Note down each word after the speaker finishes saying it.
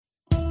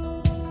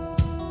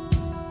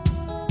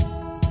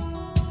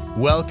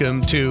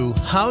Welcome to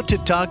How to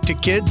Talk to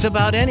Kids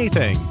About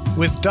Anything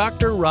with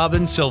Dr.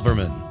 Robin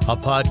Silverman, a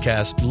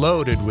podcast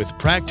loaded with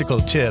practical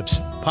tips,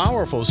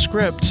 powerful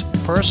scripts,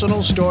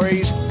 personal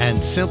stories, and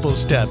simple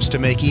steps to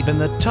make even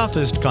the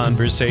toughest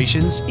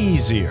conversations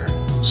easier.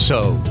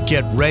 So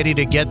get ready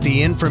to get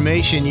the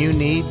information you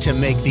need to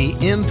make the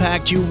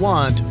impact you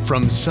want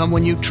from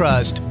someone you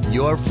trust,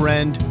 your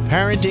friend,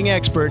 parenting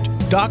expert,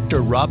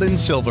 Dr. Robin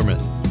Silverman.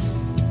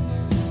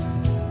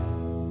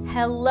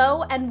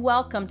 Hello and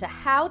welcome to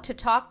How to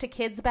Talk to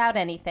Kids About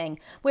Anything,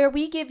 where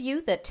we give you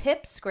the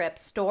tips,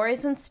 scripts,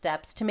 stories, and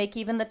steps to make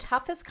even the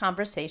toughest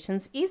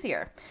conversations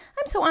easier.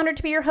 I'm so honored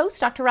to be your host,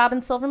 Dr.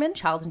 Robin Silverman,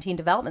 child and teen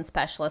development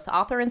specialist,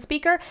 author, and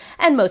speaker,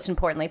 and most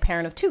importantly,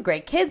 parent of two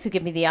great kids who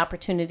give me the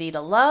opportunity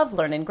to love,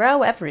 learn, and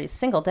grow every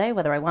single day,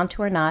 whether I want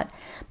to or not.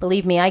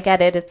 Believe me, I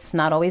get it. It's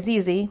not always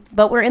easy,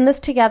 but we're in this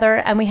together,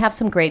 and we have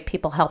some great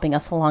people helping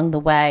us along the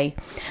way.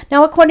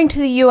 Now, according to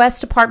the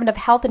U.S. Department of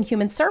Health and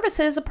Human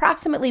Services,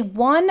 approximately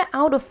 1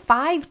 out of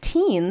 5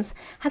 teens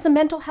has a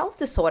mental health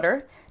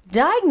disorder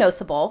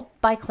diagnosable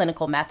by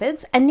clinical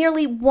methods, and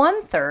nearly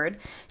 1/3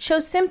 show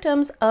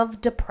symptoms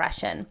of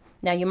depression.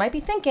 Now, you might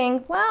be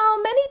thinking,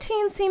 well, many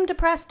teens seem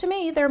depressed to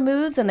me. Their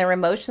moods and their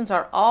emotions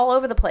are all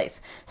over the place.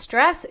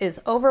 Stress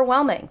is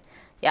overwhelming.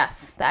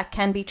 Yes, that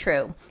can be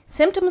true.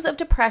 Symptoms of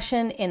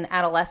depression in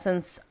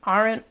adolescence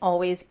aren't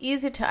always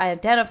easy to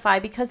identify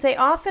because they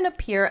often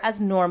appear as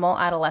normal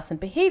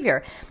adolescent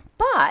behavior.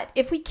 But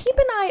if we keep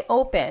an eye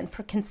open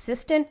for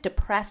consistent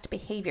depressed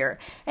behavior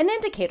and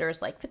indicators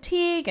like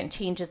fatigue and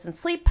changes in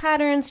sleep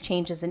patterns,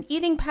 changes in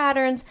eating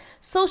patterns,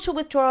 social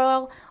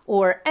withdrawal,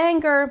 or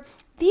anger,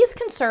 these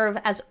can serve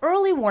as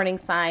early warning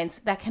signs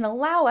that can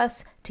allow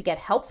us to get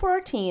help for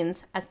our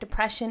teens, as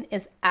depression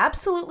is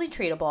absolutely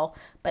treatable,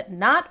 but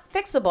not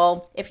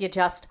fixable if you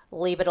just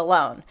leave it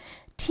alone.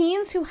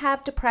 Teens who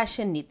have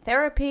depression need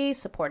therapy,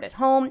 support at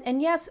home,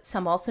 and yes,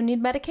 some also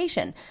need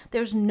medication.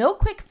 There's no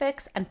quick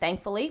fix, and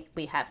thankfully,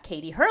 we have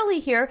Katie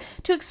Hurley here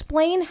to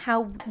explain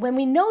how, when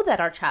we know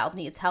that our child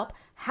needs help,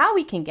 how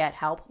we can get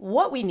help,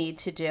 what we need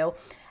to do,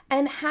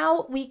 and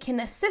how we can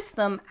assist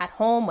them at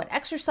home, what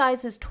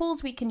exercises,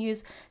 tools we can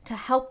use to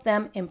help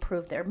them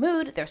improve their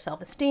mood, their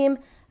self-esteem,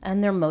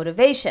 and their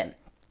motivation.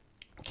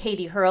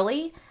 Katie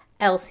Hurley,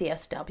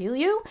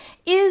 LCSW,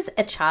 is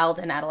a child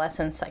and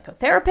adolescent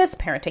psychotherapist,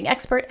 parenting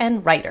expert,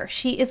 and writer.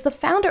 She is the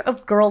founder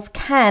of Girls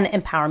Can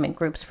empowerment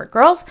groups for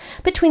girls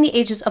between the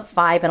ages of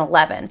 5 and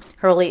 11.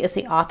 Hurley is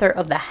the author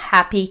of the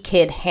Happy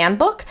Kid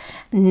Handbook,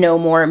 No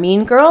More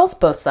Mean Girls,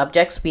 both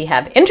subjects we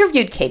have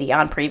interviewed Katie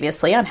on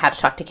previously on How to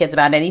Talk to Kids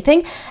About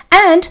Anything,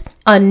 and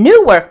a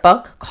new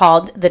workbook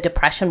called the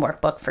Depression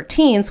Workbook for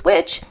Teens,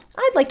 which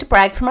I'd like to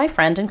brag for my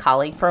friend and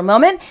colleague for a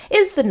moment,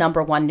 is the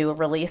 #1 new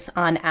release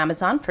on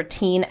Amazon for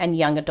teen and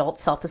young adult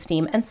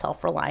self-esteem and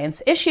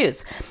self-reliance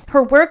issues.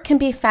 Her work can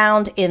be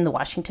found in the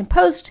Washington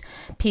Post,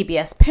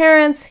 PBS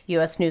Parents,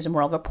 U.S. News and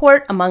World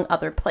Report, among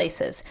other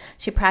places.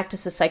 She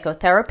practices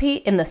psychotherapy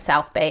in the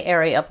South Bay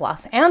area of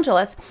Los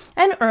Angeles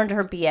and earned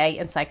her BA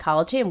in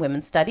Psychology and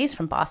Women's Studies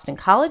from Boston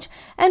College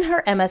and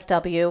her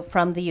MSW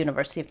from the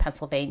University of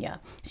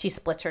Pennsylvania. She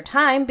splits her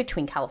time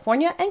between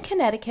California and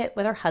Connecticut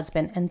with her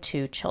husband and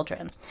 2 children.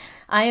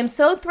 I am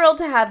so thrilled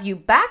to have you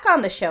back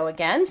on the show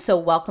again. So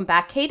welcome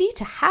back, Katie,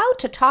 to How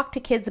to Talk to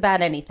Kids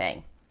About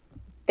Anything.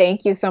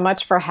 Thank you so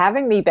much for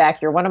having me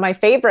back. You're one of my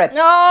favorites.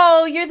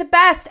 Oh, you're the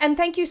best. And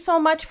thank you so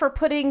much for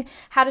putting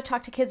How to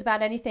Talk to Kids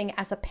About Anything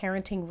as a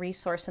parenting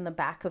resource in the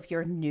back of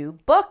your new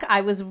book.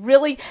 I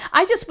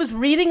just was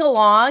reading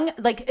along,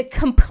 like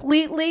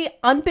completely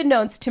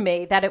unbeknownst to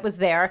me that it was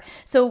there.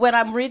 So when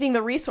I'm reading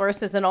the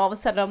resources and all of a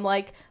sudden I'm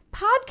like,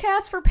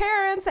 podcast for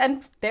parents,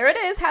 and there it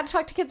is, How to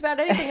Talk to Kids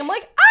About Anything. I'm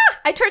like,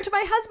 I turned to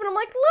my husband. I'm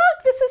like,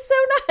 look, this is so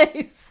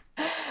nice.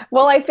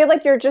 Well, I feel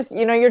like you're just,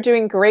 you're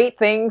doing great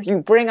things. You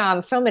bring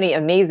on so many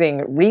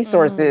amazing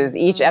resources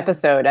each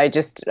episode.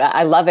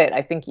 I love it.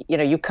 I think,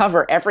 you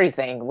cover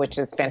everything, which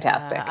is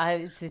fantastic.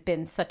 It's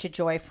been such a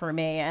joy for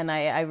me. And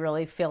I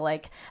really feel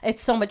like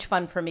it's so much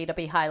fun for me to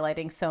be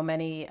highlighting so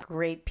many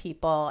great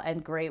people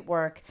and great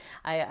work.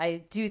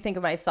 I do think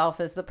of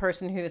myself as the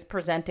person who is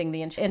presenting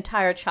the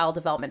entire child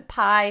development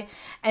pie,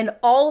 and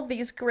all of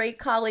these great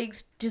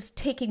colleagues just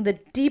taking the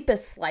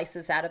deepest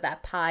slices out of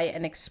that pie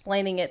and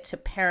explaining it to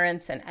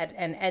parents and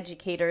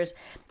educators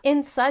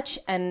in such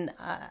an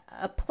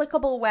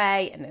applicable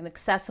way and an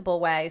accessible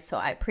way. So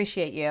I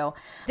appreciate you.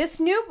 This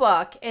new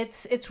book,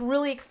 it's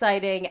really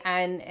exciting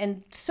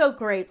and so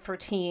great for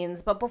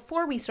teens. But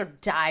before we sort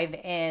of dive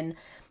in,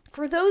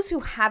 for those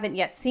who haven't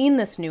yet seen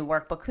this new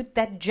workbook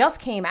that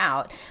just came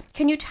out,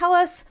 can you tell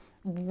us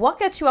what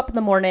gets you up in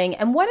the morning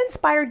and what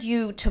inspired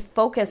you to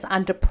focus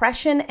on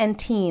depression and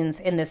teens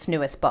in this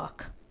newest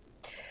book?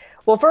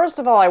 Well, first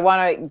of all, I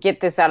want to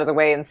get this out of the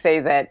way and say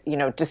that,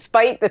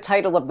 despite the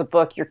title of the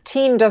book, your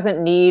teen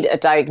doesn't need a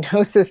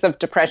diagnosis of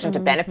depression to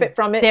benefit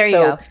from it. There you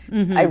go.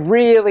 I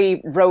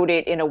really wrote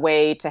it in a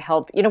way to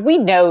help. We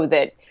know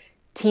that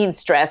teen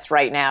stress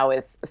right now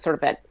is sort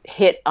of at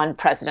hit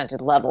unprecedented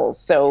levels.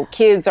 So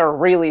kids are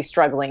really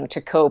struggling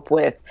to cope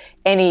with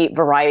any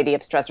variety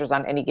of stressors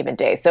on any given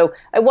day. So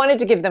I wanted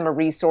to give them a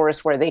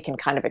resource where they can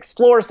kind of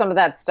explore some of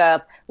that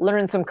stuff,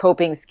 learn some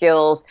coping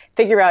skills,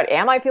 figure out,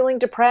 am I feeling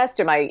depressed?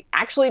 Am I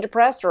actually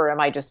depressed, or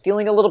am I just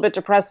feeling a little bit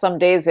depressed some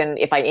days? And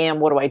if I am,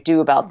 what do I do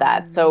about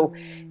that? So,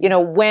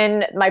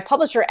 when my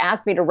publisher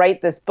asked me to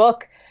write this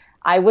book,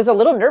 I was a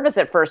little nervous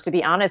at first, to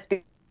be honest,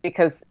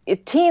 because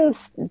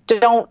teens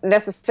don't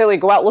necessarily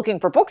go out looking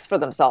for books for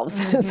themselves.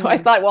 So I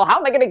thought, well, how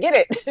am I going to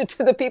get it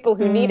to the people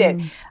who need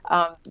it?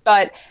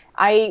 But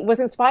I was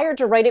inspired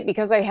to write it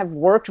because I have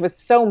worked with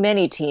so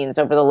many teens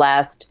over the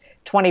last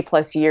 20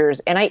 plus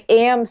years. And I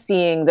am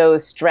seeing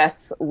those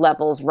stress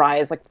levels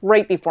rise like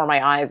right before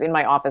my eyes in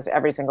my office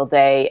every single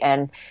day.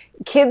 And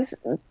kids,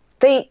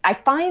 I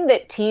find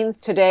that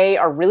teens today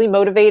are really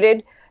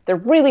motivated. They're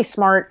really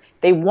smart.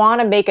 They want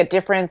to make a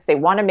difference. They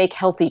want to make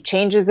healthy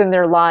changes in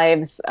their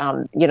lives.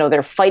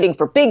 They're fighting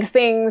for big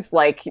things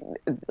like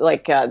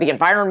the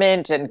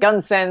environment and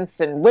gun sense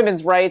and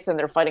women's rights. And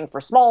they're fighting for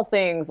small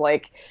things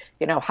like,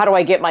 how do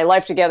I get my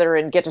life together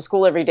and get to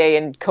school every day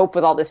and cope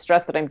with all this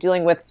stress that I'm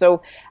dealing with?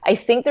 So I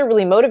think they're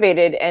really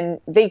motivated, and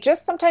they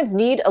just sometimes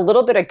need a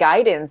little bit of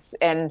guidance.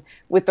 And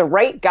with the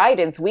right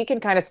guidance, we can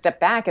kind of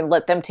step back and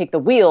let them take the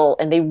wheel,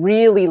 and they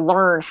really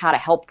learn how to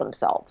help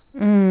themselves.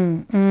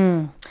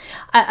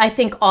 I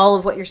think all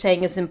of what you're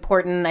saying is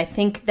important. I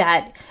think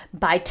that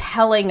by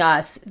telling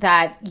us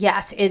that,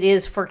 yes, it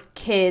is for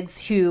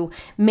kids who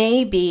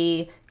may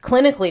be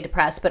clinically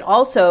depressed, but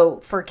also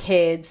for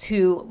kids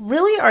who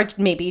really are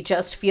maybe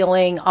just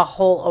feeling a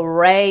whole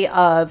array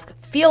of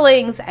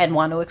feelings and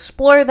want to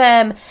explore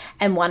them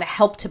and want to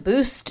help to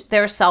boost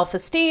their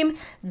self-esteem,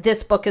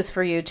 this book is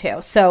for you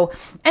too. So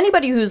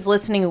anybody who's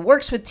listening who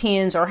works with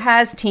teens or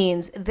has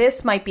teens,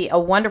 this might be a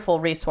wonderful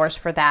resource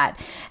for that.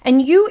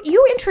 And you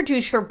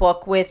introduce your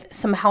book with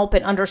some help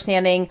in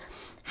understanding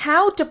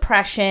how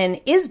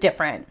depression is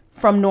different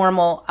from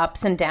normal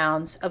ups and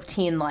downs of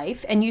teen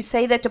life. And you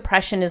say that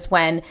depression is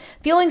when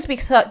feelings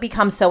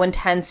become so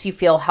intense you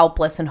feel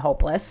helpless and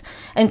hopeless,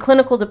 and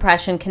clinical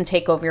depression can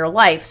take over your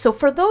life. So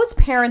for those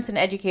parents and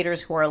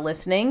educators who are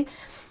listening,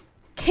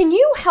 can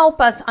you help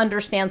us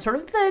understand sort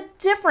of the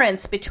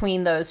difference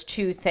between those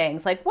two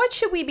things? Like, what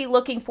should we be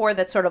looking for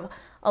that's sort of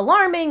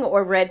alarming,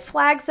 or red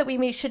flags that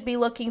we should be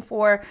looking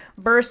for,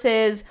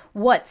 versus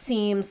what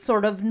seems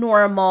sort of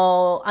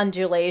normal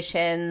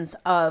undulations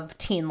of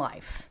teen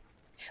life?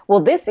 Well,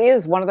 this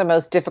is one of the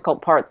most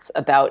difficult parts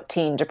about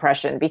teen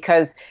depression,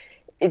 because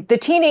the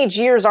teenage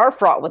years are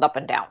fraught with up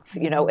and downs,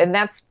 and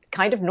that's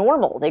kind of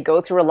normal. They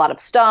go through a lot of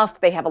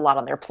stuff. They have a lot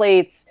on their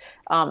plates.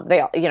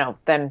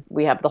 Then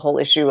we have the whole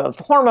issue of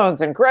hormones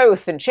and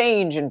growth and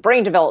change and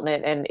brain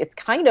development. And it's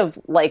kind of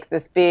like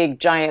this big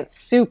giant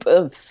soup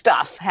of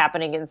stuff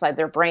happening inside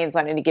their brains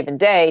on any given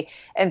day.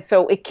 And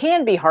so it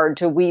can be hard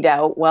to weed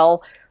out,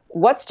 well,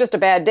 what's just a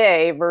bad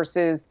day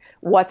versus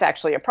what's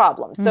actually a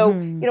problem. So,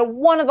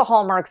 one of the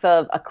hallmarks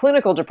of a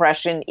clinical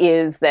depression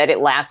is that it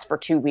lasts for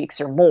 2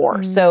 weeks or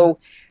more. So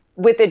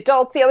with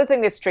adults, the other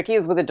thing that's tricky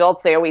is with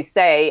adults, they always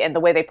say, and the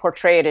way they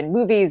portray it in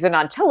movies and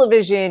on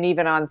television,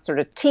 even on sort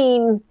of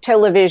teen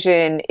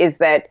television, is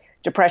that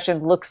depression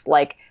looks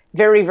like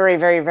very, very,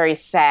 very, very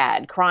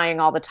sad, crying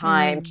all the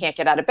time, can't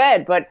get out of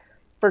bed. But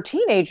for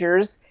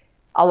teenagers,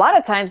 a lot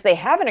of times they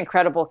have an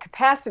incredible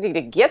capacity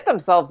to get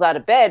themselves out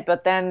of bed,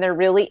 but then they're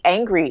really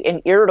angry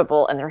and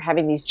irritable, and they're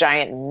having these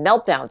giant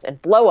meltdowns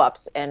and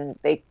blow-ups, and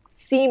they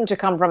seem to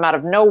come from out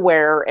of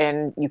nowhere,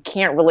 and you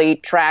can't really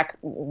track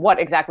what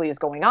exactly is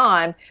going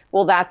on.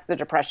 Well, that's the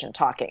depression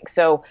talking.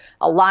 So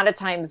a lot of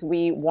times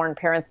we warn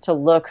parents to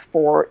look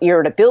for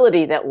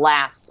irritability that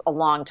lasts a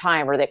long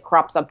time, or that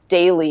crops up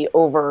daily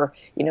over,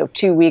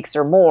 2 weeks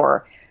or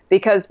more.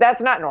 Because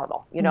that's not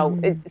normal.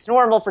 It's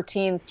normal for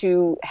teens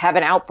to have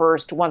an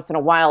outburst once in a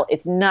while.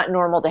 It's not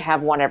normal to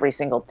have one every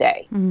single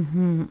day.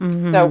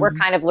 So we're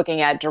kind of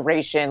looking at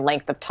duration,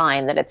 length of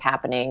time that it's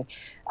happening.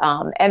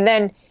 And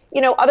then,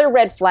 other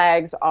red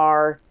flags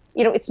are,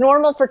 it's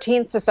normal for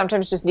teens to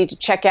sometimes just need to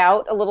check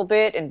out a little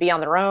bit and be on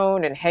their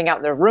own and hang out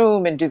in their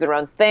room and do their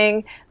own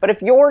thing. But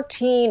if your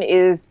teen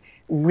is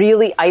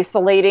really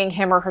isolating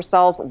him or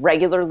herself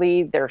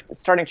regularly, they're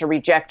starting to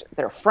reject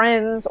their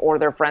friends, or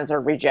their friends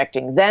are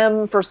rejecting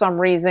them for some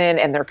reason,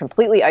 and they're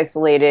completely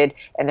isolated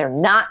and they're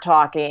not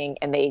talking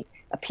and they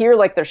appear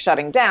like they're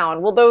shutting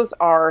down, well, those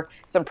are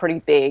some pretty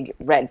big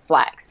red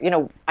flags.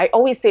 I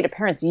always say to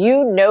parents,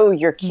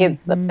 your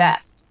kids the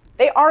best.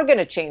 They are going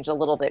to change a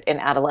little bit in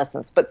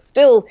adolescence, but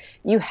still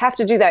you have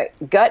to do that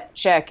gut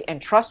check and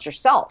trust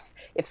yourself.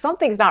 If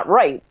something's not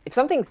right, if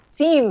something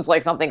seems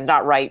like something's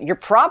not right, you're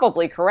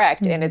probably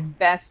correct, and it's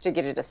best to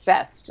get it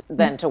assessed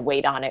than to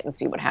wait on it and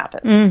see what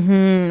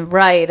happens.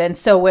 Right. And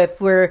so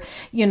if we're,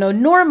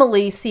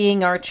 normally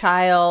seeing our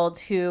child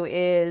who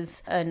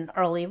is an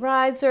early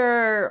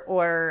riser,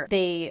 or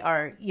they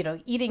are,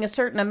 eating a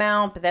certain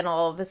amount, but then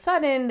all of a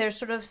sudden there's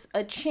sort of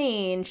a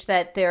change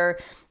that they're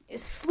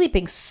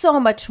sleeping so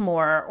much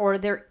more, or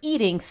they're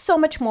eating so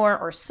much more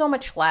or so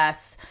much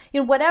less,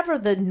 whatever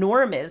the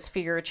norm is for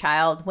your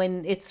child,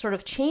 when it sort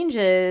of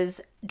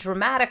changes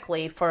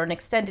dramatically for an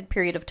extended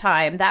period of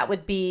time, that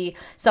would be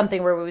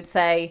something where we would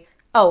say,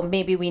 oh,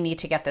 maybe we need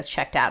to get this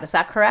checked out. Is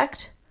that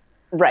correct?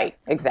 Right,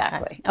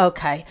 exactly.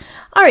 Okay.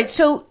 All right.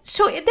 So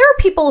there are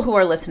people who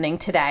are listening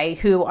today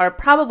who are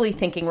probably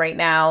thinking right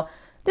now,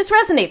 this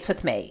resonates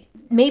with me.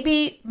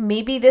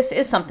 Maybe this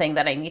is something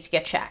that I need to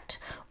get checked.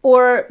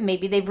 Or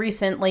maybe they've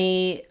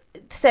recently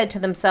said to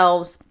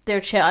themselves, their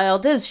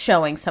child is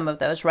showing some of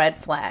those red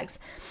flags.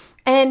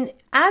 And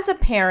as a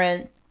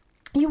parent,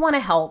 you want to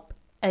help,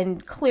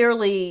 and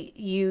clearly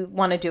you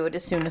want to do it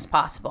as soon as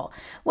possible.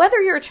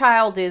 Whether your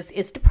child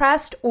is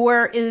depressed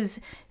or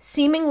is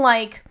seeming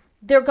like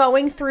they're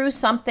going through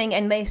something,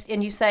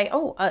 and you say,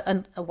 oh,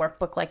 a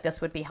workbook like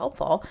this would be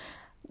helpful.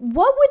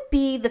 What would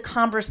be the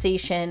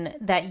conversation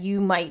that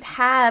you might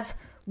have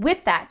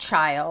with that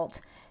child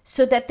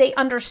so that they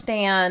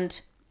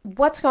understand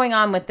what's going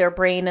on with their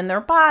brain and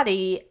their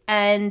body,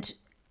 and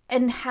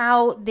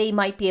how they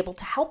might be able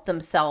to help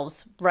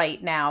themselves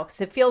right now?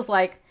 Because it feels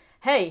like,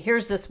 hey,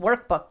 here's this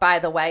workbook, by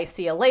the way,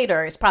 see you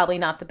later, is probably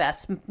not the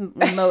best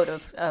mode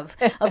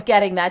of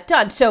getting that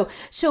done. So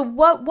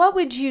what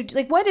would you,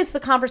 what is the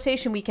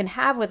conversation we can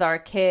have with our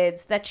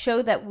kids that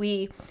show that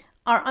we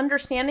are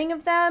understanding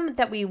of them,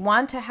 that we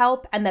want to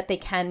help, and that they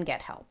can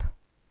get help?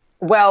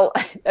 Well,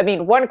 I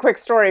mean, one quick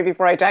story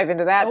before I dive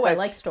into that. Oh, I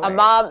like stories.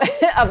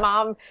 A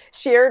mom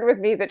shared with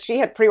me that she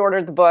had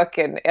pre-ordered the book,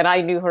 and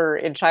I knew her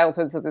in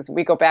childhood, so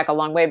we go back a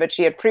long way, but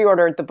she had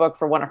pre-ordered the book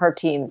for one of her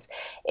teens,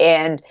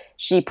 and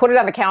she put it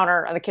on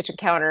the kitchen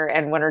counter,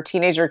 and when her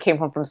teenager came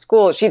home from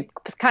school, she'd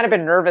kind of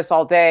been nervous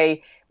all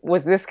day.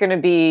 Was this going to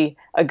be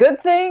a good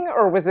thing,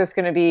 or was this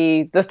going to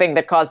be the thing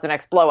that caused the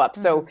next blow up?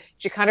 Mm-hmm. So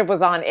she kind of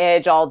was on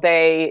edge all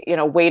day,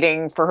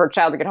 waiting for her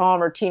child to get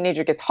home. Her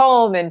teenager gets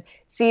home and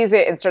sees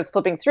it and starts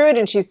flipping through it.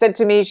 And she said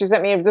to me, she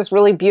sent me this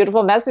really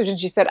beautiful message. And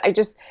she said, I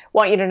just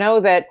want you to know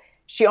that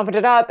she opened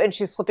it up and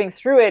she's flipping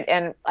through it.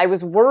 And I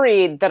was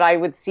worried that I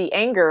would see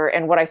anger.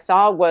 And what I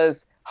saw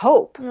was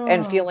hope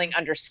and feeling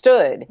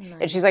understood. Nice.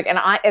 And she's like,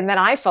 and then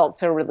I felt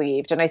so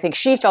relieved. And I think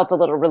she felt a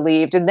little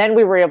relieved. And then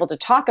we were able to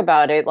talk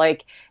about it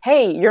like,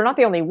 hey, you're not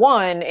the only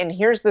one. And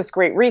here's this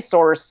great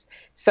resource.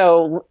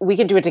 So we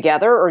can do it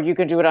together, or you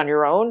can do it on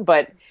your own.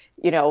 But,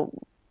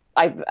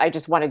 I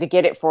just wanted to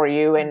get it for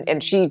you.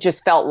 And she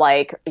just felt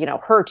like,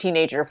 her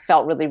teenager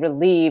felt really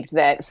relieved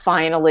that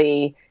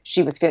finally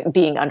she was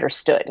being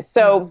understood.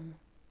 So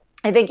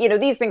I think,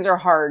 these things are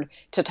hard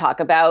to talk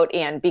about.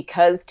 And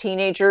because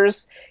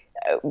teenagers,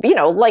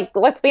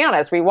 let's be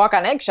honest, we walk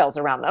on eggshells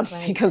around them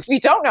because we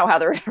don't know how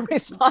they're going to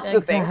respond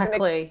to things.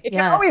 Exactly. It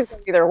can always go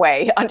either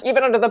way,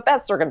 even under the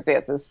best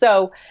circumstances.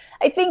 So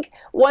I think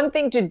one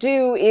thing to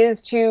do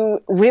is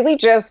to really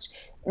just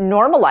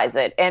normalize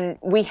it. And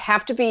we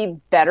have to be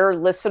better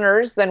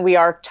listeners than we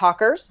are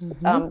talkers.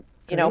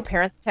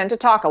 Parents tend to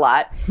talk a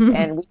lot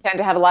and we tend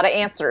to have a lot of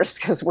answers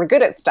because we're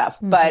good at stuff.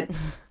 But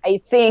I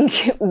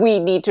think we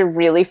need to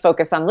really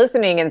focus on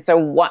listening. And so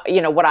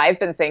what I've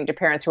been saying to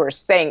parents who are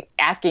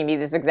asking me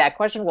this exact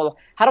question, well,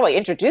 how do I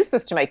introduce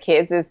this to my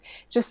kids, is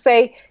just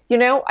say,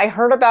 I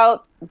heard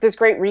about this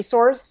great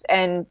resource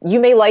and you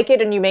may like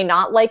it and you may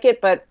not like it,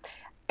 but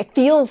it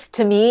feels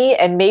to me,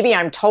 and maybe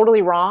I'm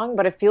totally wrong,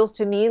 but it feels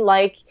to me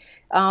like,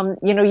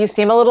 you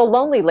seem a little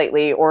lonely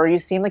lately, or you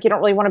seem like you don't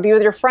really want to be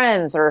with your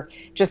friends, or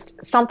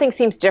just something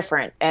seems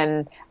different,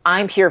 and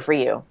I'm here for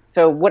you.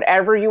 So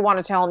whatever you want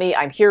to tell me,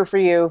 I'm here for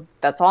you.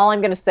 That's all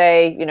I'm going to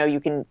say. You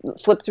can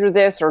flip through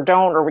this or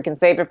don't, or we can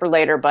save it for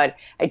later. But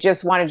I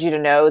just wanted you to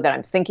know that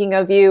I'm thinking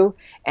of you.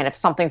 And if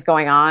something's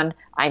going on,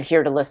 I'm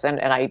here to listen.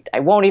 And I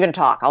won't even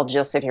talk. I'll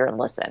just sit here and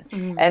listen.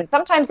 Mm-hmm. And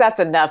sometimes that's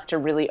enough to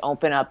really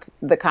open up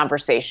the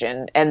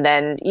conversation. And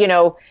then,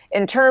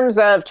 in terms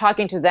of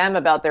talking to them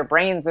about their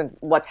brains and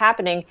what's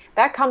happening,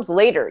 that comes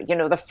later.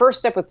 The first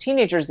step with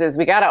teenagers is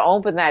we got to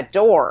open that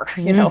door.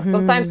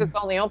 Sometimes it's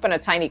only open a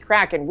tiny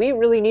crack, and we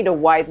really need to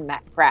widen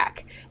that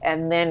crack,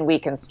 and then we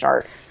can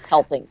start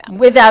helping them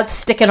without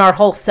sticking our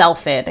whole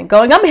self in and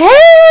going, I'm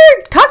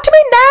here, talk to me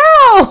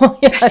now.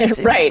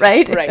 Yes, right.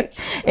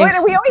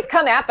 We always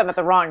come at them at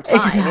the wrong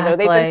time. Exactly.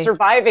 They've been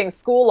surviving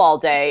school all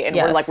day, and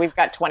we're like, we've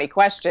got 20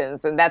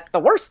 questions, and that's the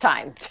worst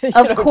time to,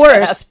 of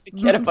course, to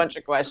get a bunch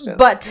of questions.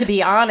 But to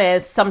be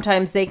honest,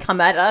 sometimes they come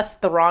at us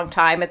the wrong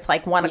time. It's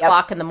like 1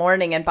 o'clock in the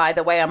morning, and by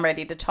the way, I'm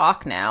ready to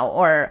talk now,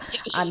 or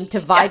I'm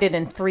divided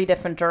in 3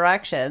 different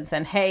directions,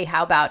 and hey,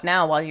 how about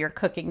now while you're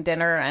cooking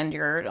dinner and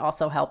you're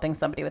also helping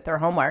somebody with their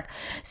homework?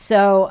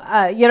 So,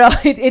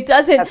 it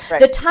doesn't,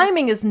 the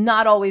timing is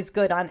not always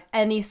good on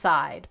any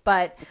side,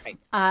 but,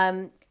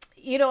 I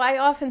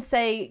often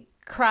say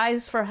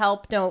cries for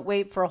help don't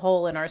wait for a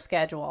hole in our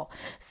schedule.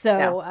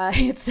 So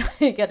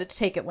you got to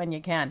take it when you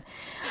can.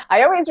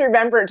 I always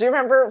remember, do you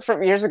remember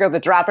from years ago, the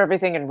drop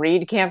everything and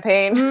read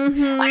campaign?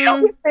 Mm-hmm. I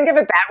always think of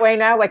it that way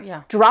now,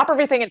 like drop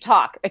everything and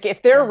talk. Like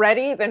if they're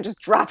ready, then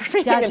just drop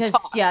everything and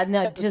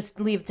talk. Just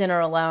leave dinner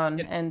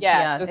alone. And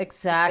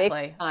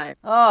exactly.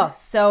 Oh,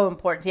 so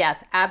important.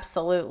 Yes,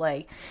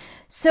 absolutely.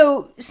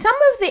 So some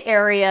of the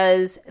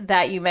areas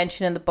that you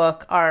mentioned in the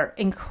book are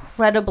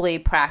incredibly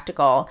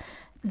practical,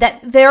 that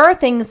there are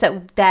things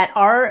that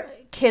our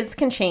kids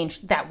can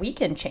change, that we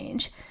can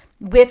change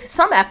with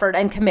some effort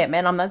and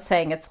commitment. I'm not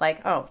saying it's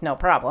like, oh, no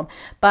problem,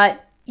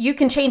 but you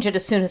can change it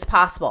as soon as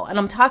possible. And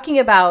I'm talking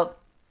about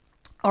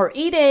our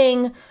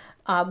eating,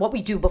 what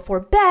we do before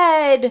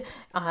bed,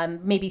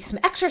 maybe some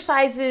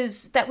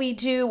exercises that we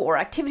do or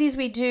activities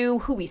we do,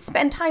 who we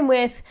spend time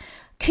with.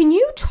 Can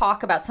you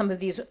talk about some of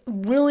these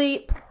really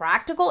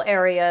practical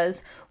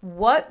areas,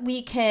 what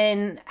we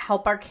can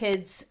help our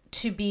kids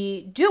to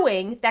be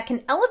doing that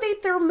can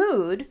elevate their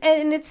mood?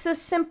 And it's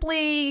just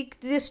simply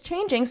just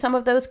changing some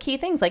of those key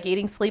things like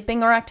eating,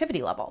 sleeping, or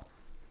activity level.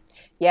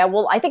 Yeah,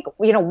 well, I think,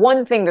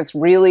 one thing that's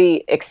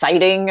really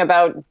exciting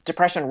about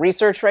depression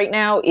research right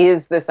now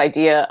is this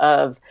idea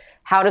of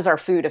how does our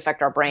food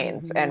affect our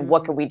brains and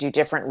what can we do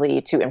differently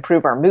to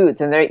improve our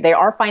moods? And they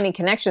are finding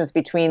connections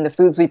between the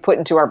foods we put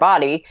into our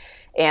body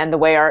and the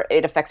way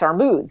it affects our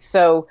moods.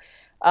 So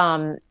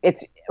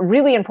it's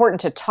really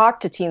important to talk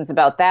to teens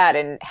about that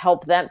and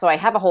help them. So I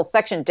have a whole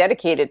section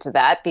dedicated to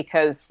that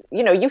because,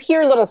 you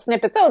hear little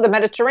snippets, oh, the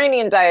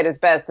Mediterranean diet is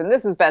best and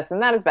this is best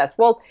and that is best.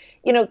 Well,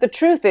 the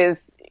truth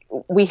is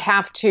we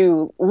have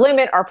to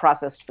limit our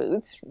processed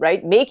foods,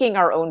 right? Making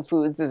our own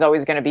foods is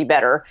always going to be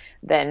better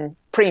than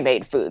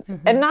pre-made foods.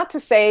 And not to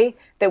say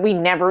that we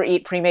never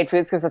eat pre-made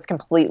foods because that's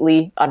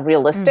completely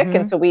unrealistic.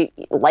 And so we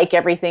like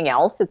everything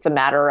else. It's a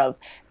matter of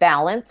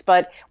balance.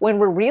 But when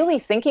we're really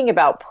thinking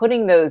about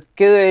putting those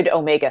good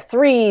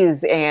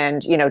omega-3s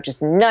and,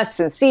 just nuts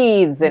and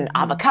seeds and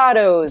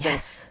avocados and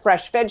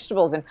fresh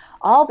vegetables and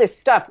all this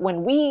stuff,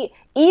 when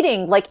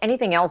eating like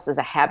anything else is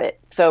a habit.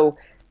 So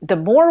the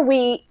more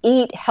we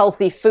eat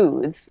healthy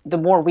foods, the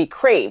more we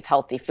crave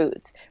healthy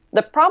foods.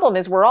 The problem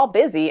is we're all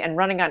busy and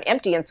running on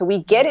empty. And so we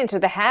get into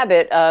the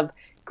habit of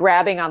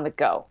grabbing on the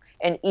go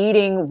and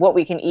eating what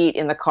we can eat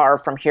in the car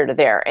from here to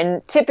there.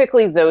 And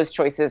typically those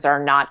choices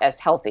are not as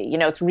healthy.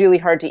 It's really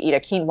hard to eat a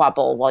quinoa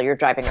bowl while you're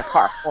driving a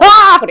car or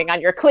putting on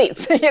your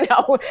cleats,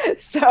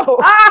 So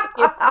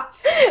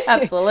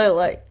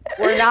absolutely.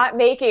 We're not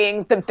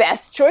making the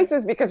best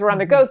choices because we're on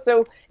the go.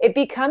 So it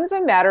becomes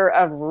a matter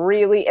of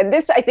really, and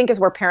this I think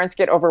is where parents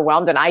get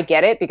overwhelmed, and I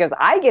get it because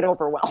I get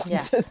overwhelmed.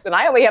 Yes. And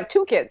I only have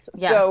 2 kids.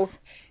 Yes.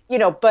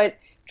 So, but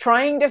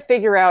trying to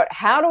figure out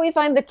how do we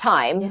find the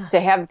time to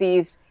have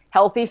these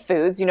healthy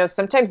foods.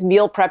 Sometimes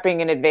meal prepping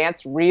in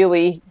advance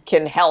really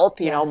can help,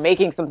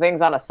 making some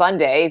things on a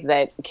Sunday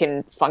that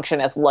can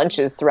function as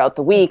lunches throughout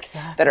the week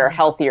that are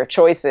healthier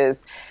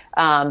choices.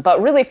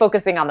 But really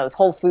focusing on those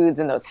whole foods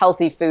and those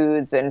healthy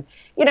foods and,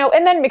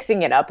 and then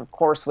mixing it up, of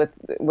course,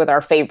 with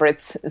our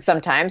favorites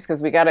sometimes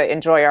because we got to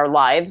enjoy our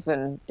lives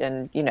and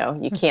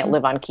you can't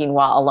live on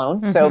quinoa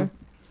alone. So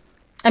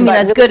I mean,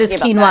 as good as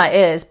quinoa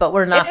is, but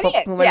we're not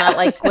like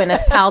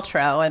Gwyneth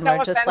Paltrow, and No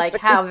we're just offense like to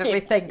have cooking.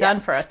 everything done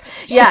for us.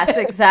 Yes,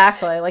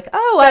 exactly. Like,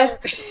 I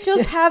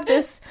just have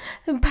this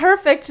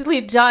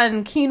perfectly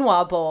done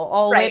quinoa bowl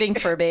all waiting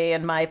for me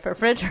in my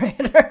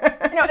refrigerator.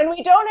 And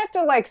we don't have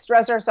to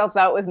stress ourselves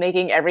out with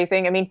making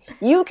everything. I mean,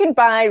 you can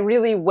buy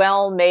really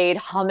well-made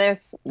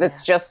hummus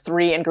that's just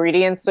 3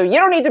 ingredients, so you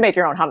don't need to make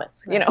your own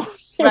hummus.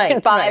 You can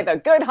buy the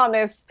good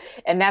hummus,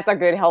 and that's a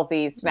good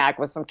healthy snack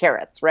with some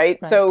carrots,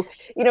 right? So,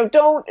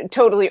 don't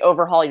totally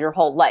overhaul your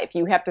whole life.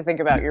 You have to think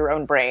about your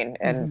own brain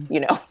and,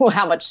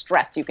 how much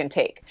stress you can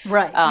take.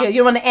 Right. You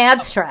don't want to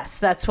add stress.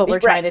 That's what we're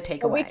trying to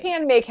take away. We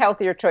can make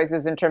healthier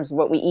choices in terms of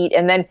what we eat.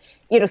 And then,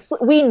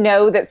 we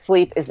know that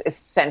sleep is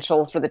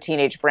essential for the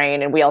teenage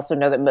brain. And we also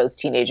know that most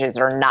teenagers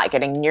are not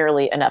getting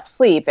nearly enough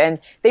sleep. And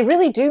they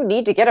really do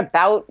need to get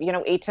about,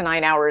 8 to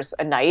 9 hours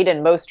a night.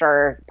 And most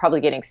are probably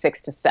getting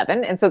 6 to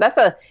 7. And so that's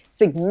a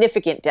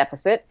significant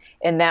deficit,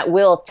 and that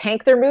will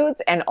tank their moods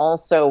and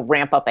also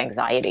ramp up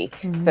anxiety.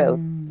 So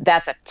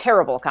that's a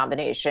terrible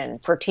combination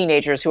for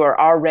teenagers who are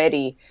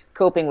already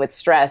coping with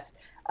stress.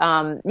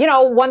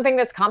 One thing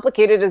that's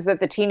complicated is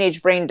that the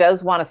teenage brain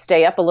does want to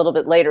stay up a little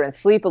bit later and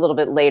sleep a little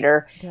bit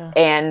later,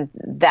 and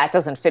that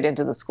doesn't fit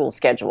into the school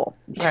schedule.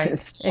 Right,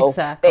 so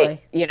exactly.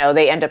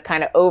 They end up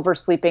kind of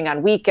oversleeping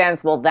on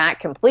weekends. Well, that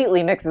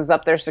completely mixes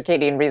up their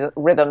circadian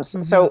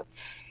rhythms. So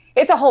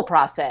it's a whole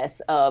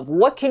process of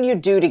what can you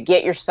do to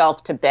get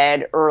yourself to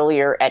bed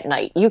earlier at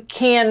night. You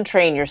can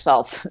train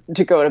yourself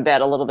to go to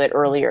bed a little bit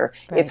earlier.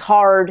 Right. It's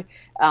hard.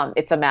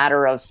 It's a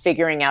matter of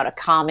figuring out a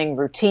calming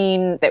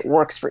routine that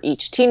works for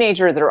each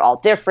teenager. They're all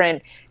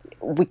different.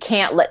 We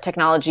can't let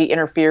technology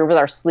interfere with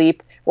our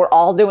sleep. We're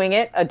all doing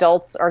it.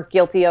 Adults are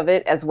guilty of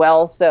it as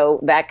well.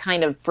 So that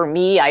kind of, for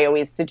me, I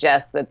always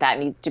suggest that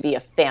needs to be a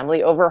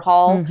family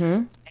overhaul.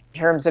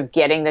 terms of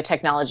getting the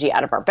technology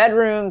out of our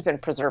bedrooms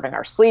and preserving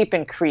our sleep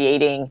and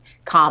creating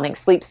calming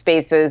sleep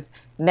spaces.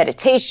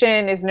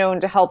 Meditation is known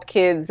to help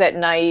kids at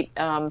night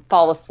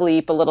fall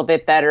asleep a little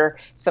bit better.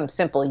 Some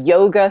simple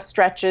yoga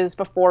stretches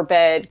before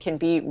bed can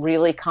be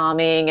really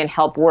calming and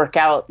help work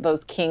out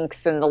those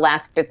kinks and the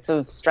last bits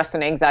of stress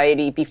and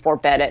anxiety before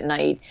bed at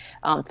night.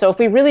 So if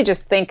we really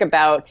just think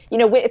about,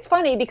 it's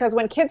funny because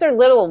when kids are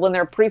little, when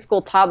they're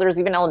preschool, toddlers,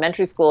 even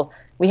elementary school,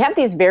 we have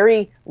these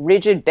very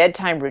rigid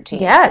bedtime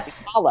routines that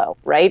we follow,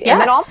 right? Yes.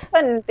 And then all of a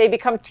sudden they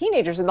become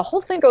teenagers and the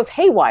whole thing goes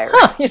haywire,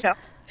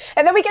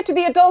 And then we get to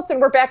be adults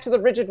and we're back to the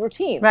rigid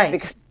routines, right?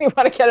 Because we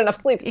want to get enough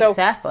sleep. So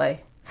exactly.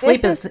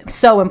 Sleep is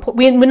so important.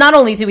 We not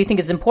only do we think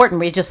it's important,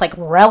 we just like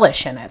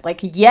relish in it.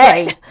 Like,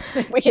 yay.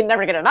 We can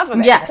never get enough of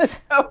it.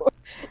 Yes.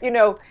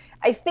 So,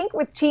 I think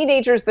with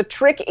teenagers, the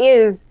trick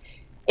is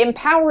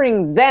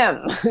empowering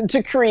them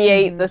to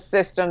create the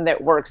system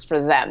that works for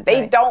them.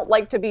 They don't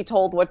like to be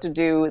told what to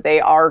do. They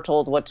are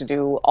told what to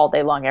do all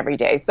day long, every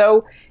day.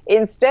 So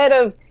instead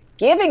of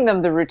giving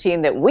them the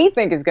routine that we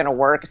think is going to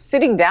work,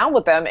 sitting down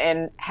with them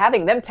and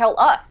having them tell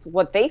us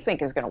what they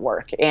think is going to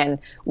work and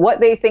what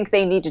they think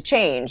they need to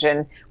change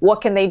and what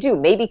can they do.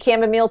 Maybe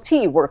chamomile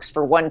tea works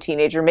for one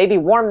teenager. Maybe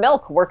warm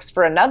milk works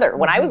for another.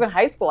 When I was in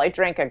high school, I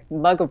drank a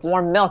mug of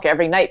warm milk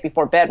every night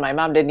before bed. My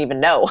mom didn't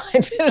even know.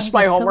 I finished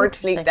my homework,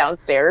 sneak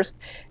downstairs,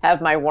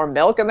 have my warm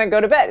milk, and then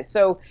go to bed.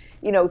 So,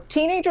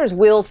 teenagers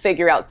will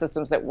figure out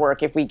systems that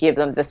work if we give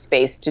them the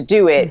space to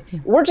do it.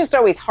 We're just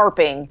always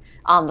harping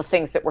on the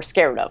things that we're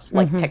scared of,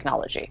 like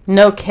technology.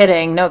 No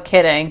kidding.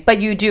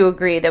 But you do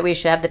agree that we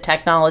should have the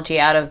technology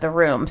out of the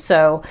room.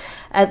 So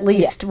at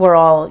least we're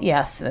all,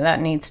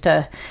 that needs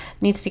to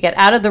get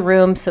out of the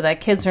room so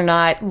that kids are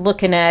not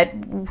looking at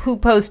who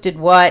posted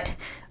what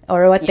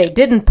or what they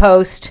didn't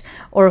post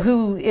or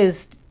who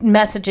is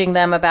messaging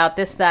them about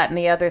this, that, and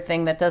the other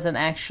thing that doesn't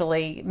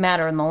actually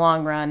matter in the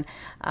long run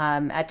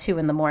at 2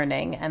 a.m.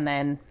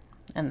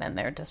 and then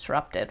they're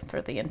disrupted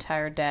for the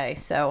entire day.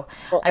 So,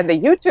 and the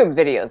YouTube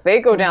videos, they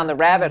go down the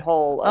rabbit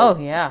hole of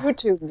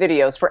YouTube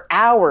videos for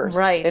hours.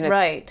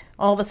 Right.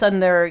 All of a sudden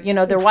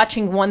they're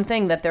watching one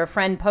thing that their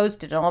friend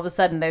posted, and all of a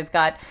sudden they've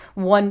got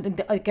one,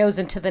 it goes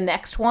into the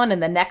next one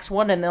and the next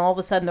one, and then all of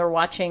a sudden they're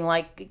watching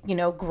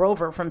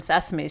Grover from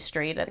Sesame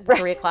Street at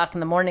 3 o'clock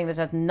in the morning. This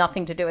has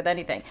nothing to do with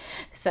anything.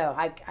 So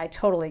I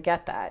totally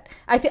get that.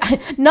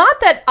 Not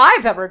that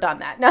I've ever done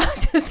that. No,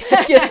 just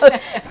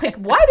like,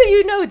 why do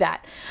you know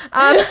that?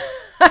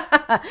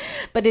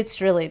 But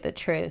it's really the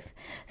truth.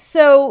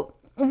 So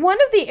one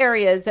of the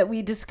areas that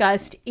we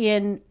discussed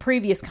in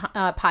previous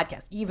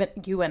podcasts, even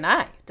you and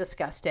I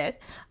discussed it,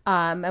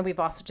 and we've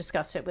also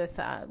discussed it with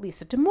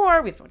Lisa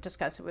DeMoore, we've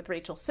discussed it with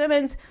Rachel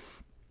Simmons,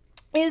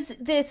 is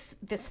this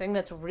thing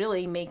that's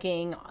really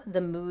making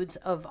the moods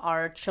of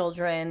our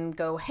children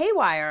go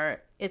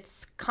haywire.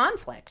 It's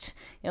conflict.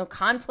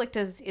 Conflict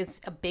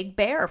is a big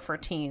bear for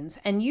teens.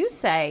 And you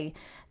say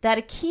that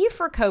a key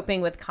for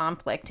coping with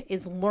conflict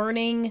is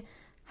learning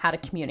how to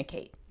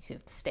communicate. You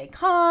have to stay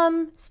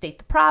calm, state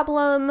the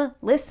problem,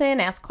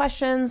 listen, ask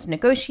questions,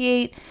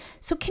 negotiate.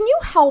 So can you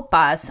help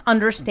us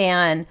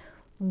understand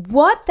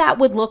what that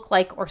would look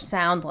like or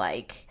sound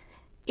like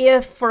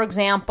if, for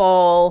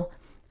example,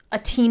 a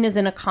teen is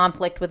in a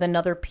conflict with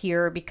another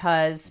peer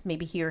because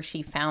maybe he or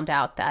she found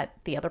out that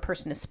the other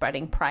person is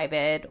spreading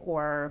private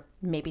or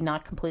maybe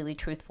not completely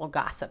truthful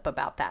gossip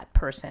about that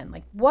person?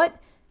 Like, what,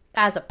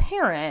 as a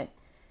parent,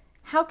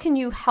 how can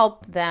you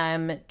help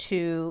them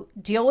to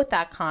deal with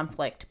that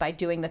conflict by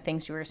doing the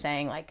things you were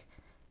saying, like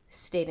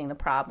stating the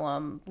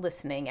problem,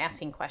 listening,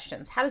 asking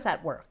questions? How does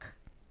that work?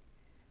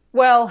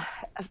 Well,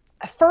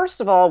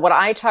 first of all, what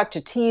I talk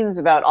to teens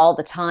about all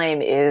the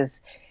time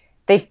is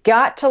they've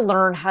got to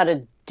learn how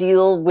to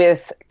deal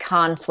with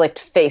conflict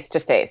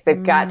face-to-face.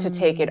 They've got to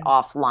take it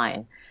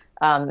offline.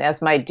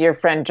 As my dear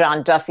friend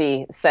John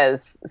Duffy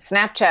says,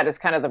 Snapchat is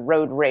kind of the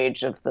road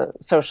rage of the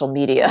social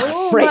media right now.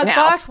 Oh my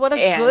gosh, what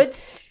a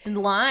good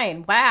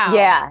line. Wow.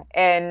 Yeah.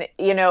 And,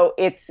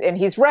 and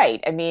he's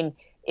right. I mean,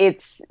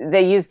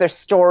 they use their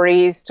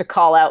stories to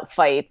call out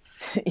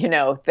fights.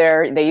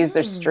 They use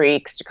their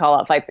streaks to call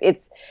out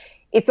fights.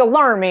 It's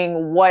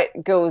alarming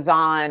what goes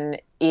on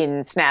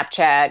in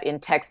Snapchat, in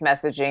text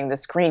messaging, the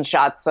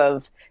screenshots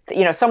of,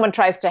 someone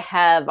tries to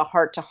have a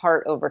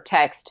heart-to-heart over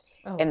text,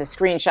 and the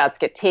screenshots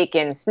get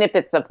taken,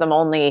 snippets of them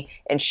only,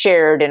 and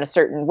shared in a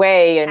certain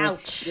way. And,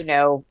 ouch.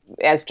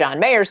 As John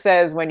Mayer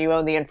says, when you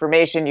own the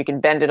information, you can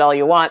bend it all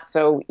you want.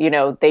 So,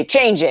 they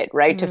change it,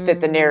 right, to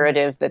fit the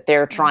narrative that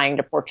they're trying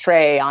to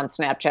portray on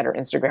Snapchat or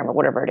Instagram or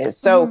whatever it is.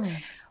 So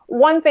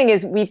one thing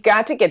is we've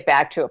got to get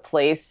back to a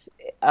place,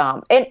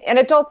 and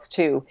adults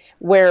too,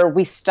 where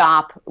we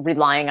stop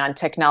relying on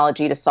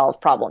technology to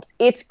solve problems.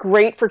 It's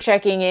great for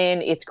checking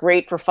in. It's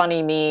great for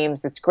funny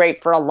memes. It's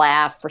great for a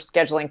laugh, for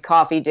scheduling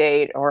coffee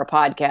date or a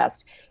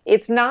podcast.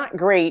 It's not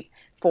great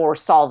for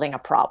solving a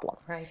problem,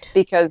 right?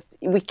 Because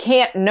we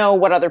can't know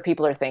what other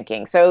people are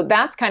thinking. So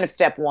that's kind of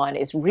step one,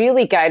 is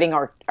really guiding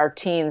our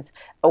teens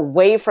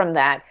away from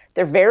that.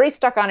 They're very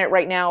stuck on it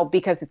right now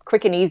because it's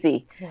quick and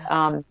easy.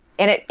 Yes.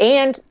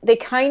 And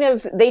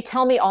they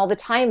tell me all the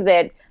time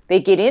that they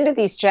get into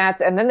these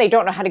chats and then they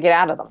don't know how to get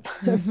out of them.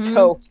 Mm-hmm.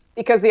 So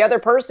because the other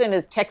person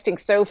is texting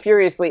so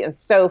furiously and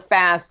so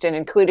fast and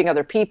including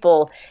other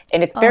people,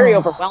 and it's very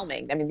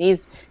overwhelming. I mean,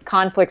 these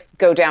conflicts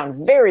go down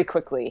very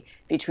quickly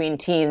between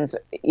teens,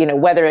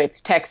 whether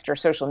it's text or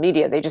social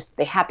media.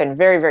 They happen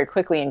very, very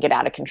quickly and get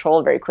out of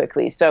control very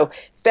quickly. So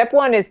step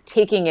one is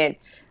taking it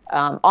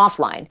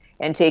offline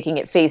and taking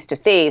it face to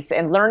face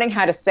and learning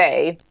how to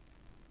say,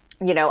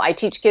 I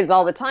teach kids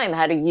all the time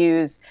how to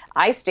use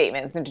I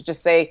statements and to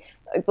just say,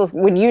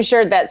 when you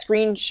shared that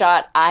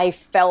screenshot, I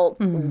felt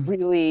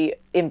really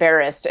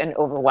embarrassed and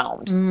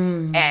overwhelmed.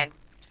 And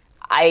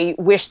I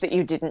wish that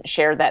you didn't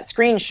share that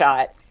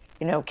screenshot.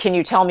 Can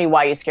you tell me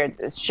why you shared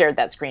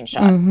that screenshot?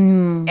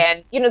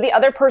 And, the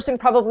other person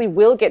probably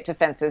will get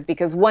defensive,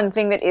 because one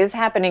thing that is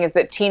happening is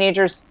that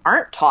teenagers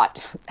aren't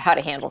taught how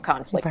to handle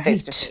conflict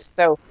face to face.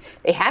 So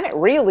they haven't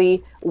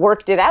really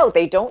worked it out.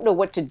 They don't know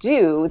what to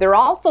do. They're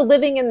also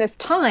living in this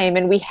time,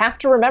 and we have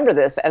to remember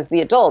this as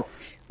the adults.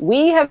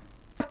 We have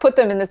put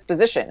them in this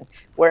position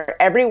where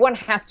everyone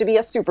has to be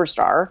a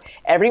superstar.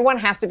 Everyone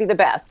has to be the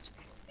best.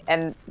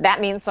 And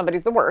that means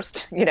somebody's the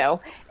worst,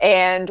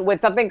 and when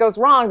something goes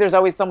wrong, there's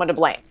always someone to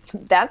blame.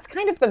 That's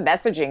kind of the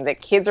messaging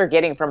that kids are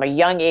getting from a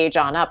young age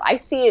on up. I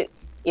see it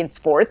in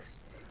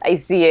sports. I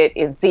see it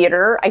in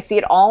theater. I see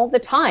it all the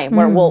time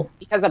where,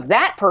 because of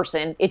that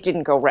person, it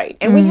didn't go right.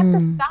 And we have to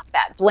stop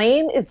that.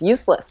 Blame is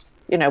useless.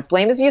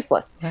 Blame is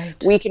useless.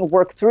 Right. We can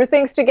work through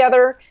things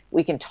together.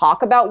 We can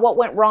talk about what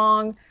went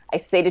wrong. I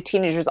say to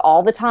teenagers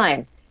all the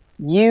time,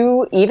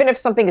 even if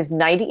something is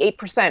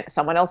 98%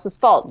 someone else's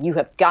fault, you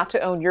have got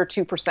to own your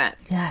 2%.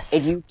 Yes.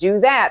 And you do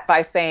that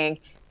by saying,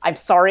 I'm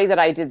sorry that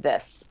I did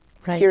this.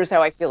 Right. Here's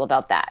how I feel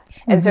about that.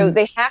 And so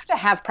they have to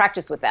have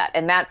practice with that.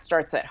 And that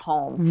starts at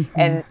home.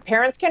 And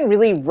parents can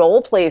really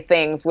role play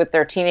things with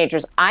their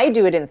teenagers. I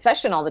do it in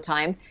session all the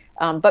time.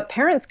 But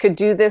parents could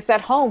do this at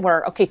home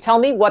where, okay, tell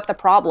me what the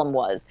problem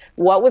was.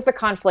 What was the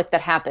conflict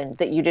that happened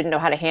that you didn't know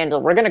how to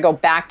handle? We're going to go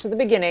back to the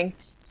beginning,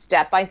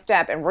 step by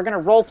step, and we're going to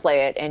role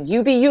play it. And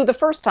you be you the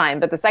first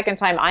time, but the second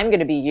time I'm going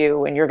to be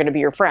you and you're going to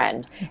be your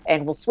friend,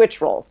 and we'll switch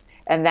roles.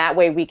 And that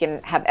way we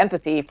can have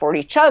empathy for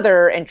each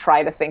other and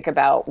try to think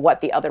about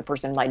what the other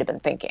person might have been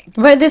thinking.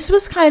 Right. This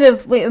was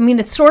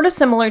it's sort of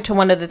similar to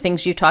one of the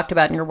things you talked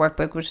about in your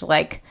workbook, which is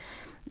like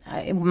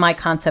my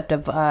concept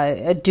of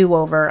a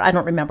do-over. I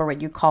don't remember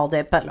what you called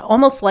it, but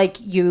almost like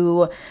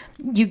you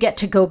get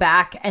to go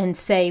back and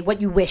say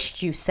what you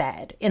wished you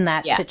said in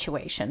that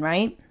situation,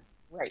 right?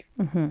 Right.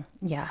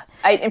 Yeah.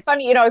 And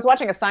funny, I was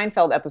watching a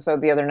Seinfeld episode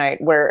the other night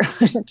where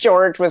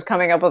George was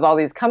coming up with all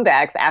these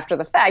comebacks after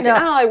the fact. And,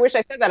 I wish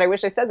I said that. I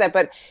wish I said that.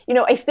 But,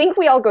 I think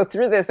we all go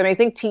through this. And I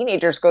think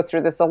teenagers go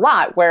through this a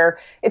lot, where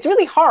it's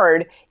really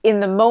hard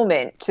in the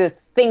moment to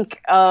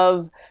think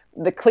of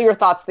the clear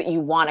thoughts that you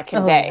want to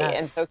convey. Oh, yes.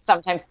 And so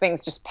sometimes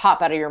things just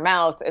pop out of your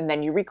mouth and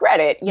then you regret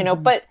it,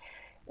 But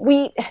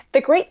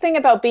the great thing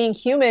about being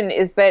human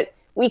is that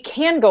we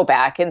can go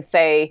back and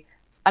say,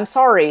 I'm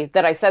sorry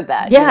that I said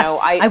that. Yes,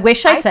 I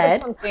wish I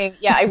said something.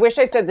 Yeah, I wish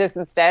I said this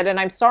instead. And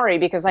I'm sorry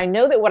because I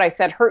know that what I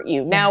said hurt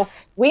you. Now,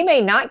 we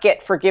may not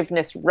get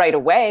forgiveness right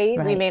away.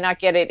 Right. We may not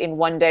get it in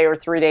 1 day or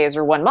 3 days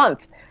or 1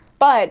 month.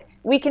 But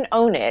we can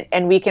own it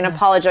and we can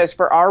apologize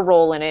for our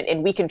role in it,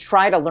 and we can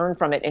try to learn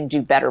from it and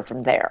do better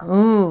from there.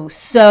 Ooh,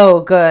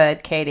 so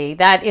good, Katie.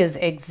 That is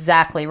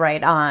exactly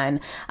right on.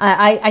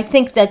 I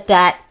think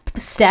that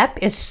step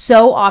is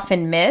so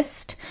often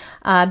missed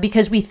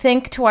because we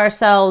think to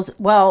ourselves,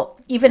 well,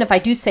 even if I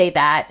do say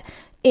that,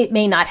 it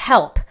may not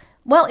help.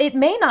 Well, it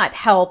may not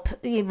help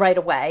right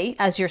away,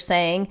 as you're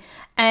saying,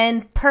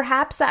 and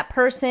perhaps that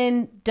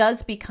person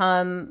does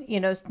become,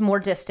 more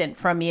distant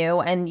from you,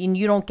 and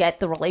you don't get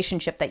the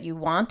relationship that you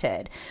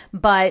wanted.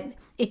 But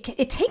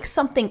it takes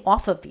something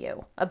off of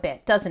you a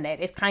bit, doesn't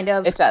it? It kind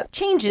of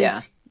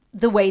changes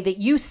the way that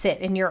you sit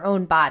in your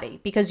own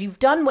body, because you've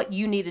done what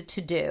you needed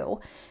to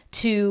do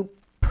to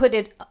put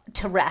it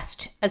to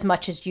rest as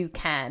much as you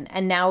can.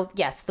 And now,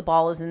 yes, the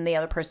ball is in the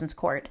other person's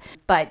court,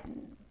 but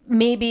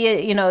maybe,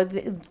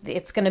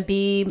 it's going to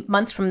be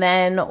months from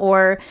then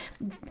or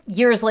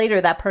years later,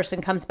 that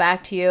person comes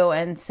back to you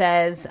and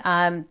says,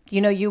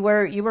 you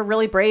were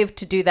really brave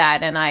to do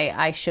that. And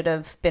I should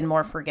have been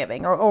more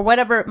forgiving, or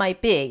whatever it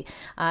might be.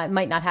 It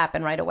might not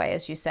happen right away,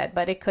 as you said,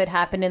 but it could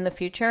happen in the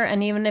future.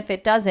 And even if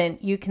it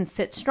doesn't, you can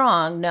sit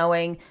strong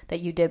knowing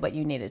that you did what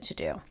you needed to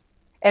do.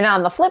 And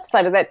on the flip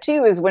side of that,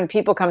 too, is when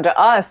people come to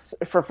us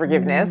for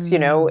forgiveness,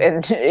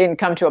 and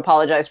come to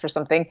apologize for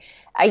something,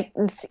 I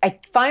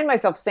find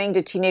myself saying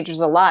to teenagers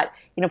a lot,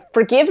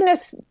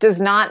 forgiveness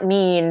does not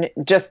mean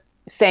just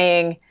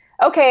saying,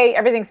 okay,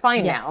 everything's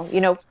fine now.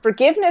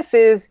 Forgiveness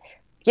is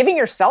giving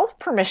yourself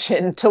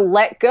permission to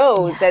let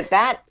go,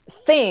 that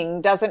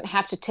thing doesn't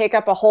have to take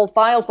up a whole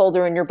file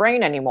folder in your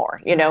brain anymore.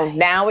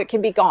 Now it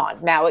can be gone.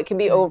 Now it can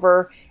be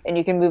over and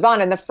you can move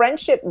on. And the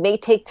friendship may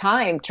take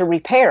time to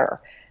repair.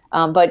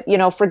 But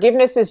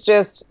forgiveness is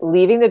just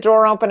leaving the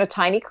door open a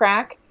tiny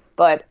crack,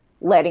 but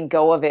letting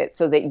go of it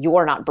so that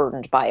you're not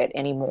burdened by it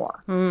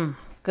anymore.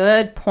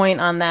 Good point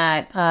on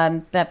that.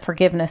 That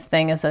forgiveness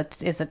thing is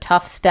a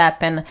tough step.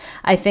 And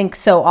I think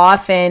so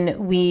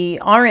often we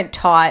aren't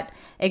taught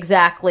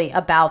exactly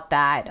about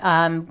that.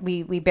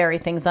 We bury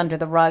things under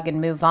the rug and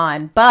move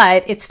on,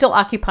 but it's still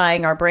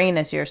occupying our brain,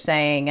 as you're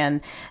saying,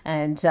 and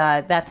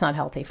that's not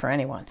healthy for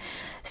anyone.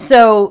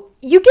 So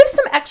you give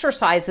some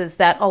exercises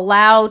that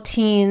allow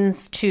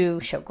teens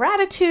to show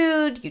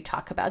gratitude. You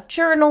talk about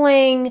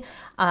journaling,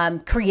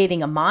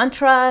 creating a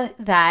mantra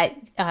that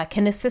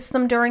can assist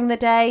them during the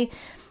day.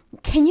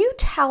 Can you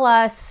tell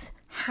us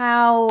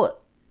how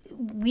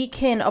we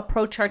can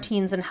approach our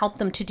teens and help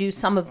them to do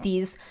some of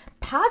these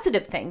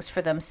positive things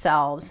for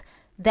themselves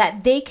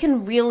that they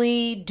can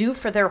really do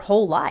for their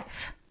whole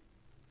life?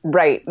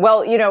 Right.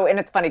 Well, and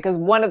it's funny because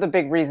one of the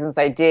big reasons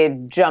I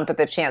did jump at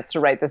the chance to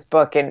write this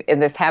book, and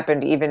this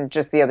happened even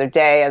just the other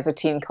day as a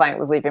teen client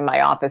was leaving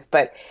my office.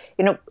 But,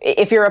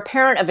 if you're a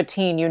parent of a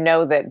teen, you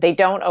know that they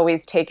don't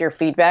always take your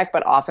feedback,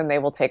 but often they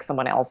will take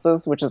someone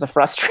else's, which is a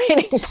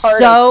frustrating part.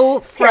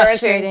 So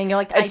frustrating. You're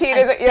like, a teen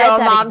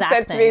mom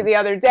said to me the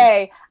other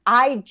day,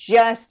 I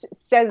just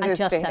said this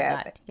to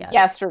him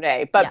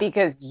yesterday, but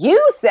because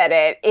you said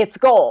it, it's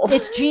gold.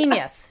 It's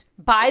genius.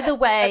 By the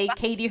way,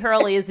 Katie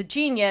Hurley is a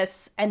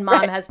genius, and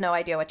mom has no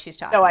idea what she's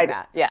talking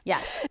about. Yeah.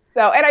 Yes.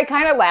 So, and I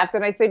kind of laughed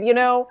and I said,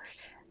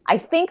 I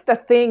think the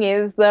thing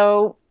is,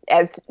 though,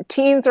 as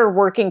teens are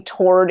working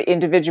toward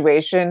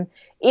individuation,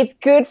 it's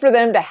good for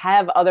them to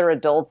have other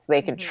adults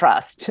they can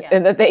trust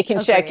and that they can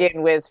check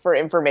in with for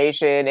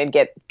information and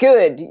get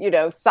good,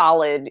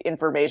 solid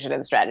information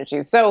and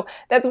strategies. So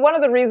that's one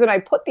of the reasons I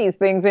put these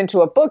things into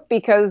a book,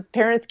 because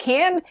parents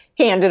can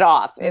hand it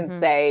off and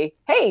say,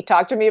 hey,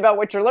 talk to me about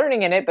what you're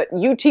learning in it, but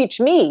you teach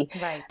me.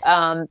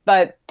 Right.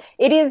 But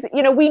it is,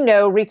 we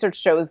know research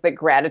shows that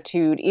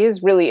gratitude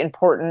is really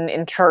important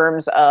in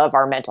terms of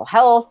our mental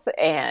health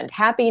and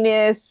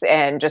happiness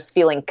and just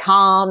feeling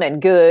calm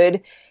and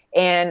good.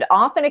 And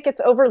often it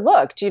gets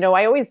overlooked.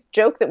 I always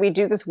joke that we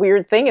do this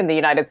weird thing in the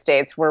United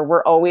States where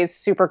we're always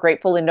super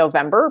grateful in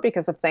November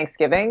because of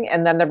Thanksgiving.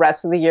 And then the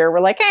rest of the year,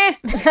 we're like,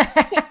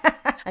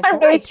 I'm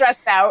really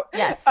stressed out.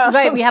 Yes.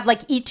 Right. We have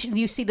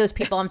you see those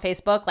people on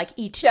Facebook,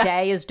 each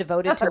day is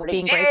devoted to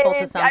being grateful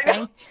to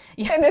something.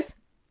 Yes.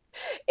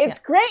 And it's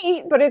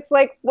great, but it's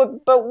like,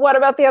 but what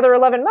about the other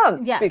 11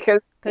 months? Yes.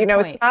 Because, Good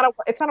point.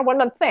 it's not a 1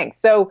 month thing.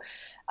 So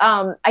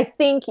I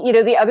think,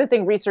 the other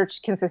thing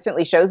research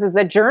consistently shows is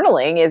that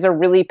journaling is a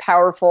really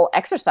powerful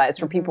exercise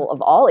for people of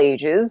all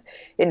ages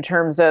in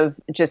terms of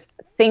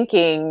just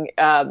thinking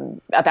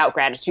about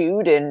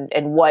gratitude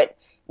and what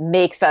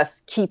makes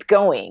us keep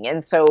going.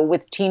 And so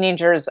with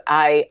teenagers,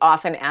 I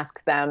often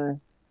ask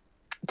them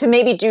to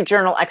maybe do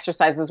journal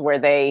exercises where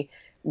they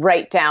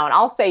write down,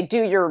 I'll say,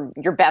 do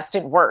your best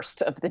and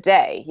worst of the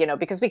day,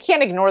 because we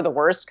can't ignore the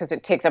worst because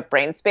it takes up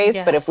brain space.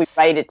 Yes. But if we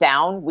write it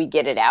down, we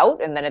get it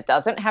out and then it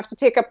doesn't have to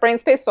take up brain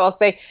space. So I'll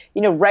say,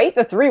 write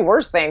the 3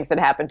 worst things that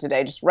happened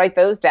today. Just write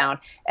those down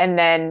and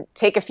then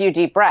take a few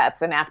deep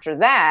breaths. And after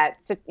that,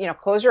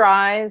 close your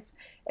eyes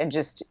and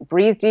just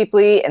breathe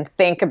deeply and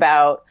think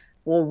about,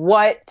 well,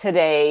 what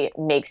today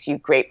makes you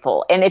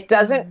grateful? And it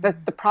doesn't, the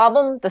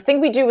thing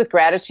we do with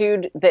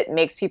gratitude that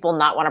makes people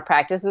not want to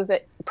practice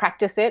it,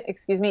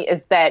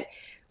 is that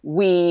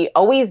we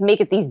always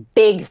make it these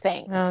big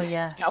things. Oh,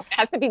 yes. It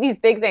has to be these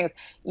big things.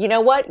 You know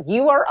what?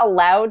 You are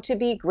allowed to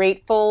be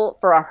grateful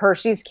for a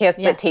Hershey's Kiss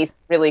that tastes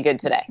really good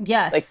today.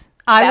 Yes.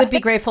 I would be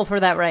grateful for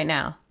that right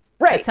now.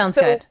 Right. That sounds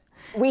good.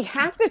 We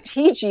have to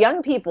teach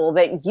young people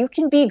that you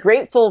can be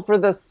grateful for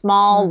the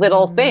small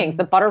little things,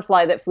 the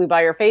butterfly that flew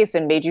by your face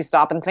and made you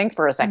stop and think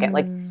for a second.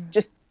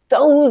 Just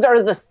those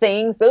are the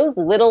things, those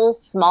little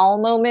small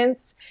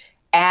moments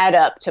add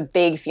up to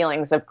big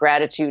feelings of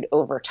gratitude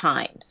over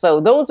time.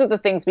 So those are the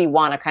things we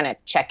want to kind of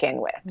check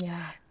in with.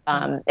 Yeah.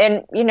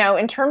 And,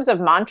 in terms of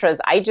mantras,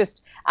 I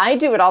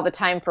do it all the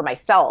time for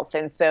myself.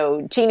 And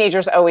so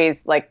teenagers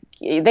always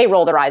they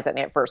roll their eyes at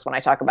me at first when I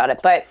talk about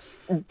it, but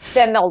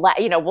then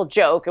we'll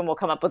joke and we'll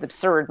come up with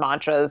absurd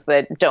mantras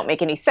that don't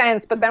make any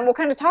sense. But then we'll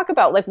kind of talk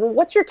about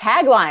what's your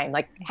tagline?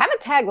 Have a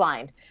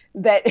tagline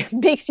that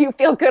makes you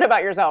feel good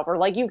about yourself,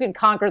 or you can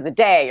conquer the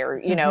day, or,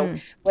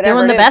 whatever.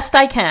 Doing the best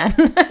I can.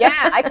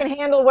 Yeah, I can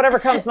handle whatever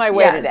comes my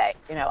way today.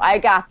 I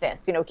got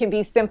this, it can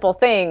be simple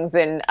things,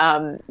 and,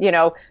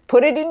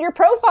 put it in your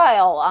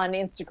profile on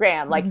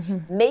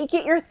Instagram, make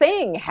it your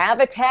thing, have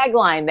a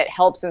tagline that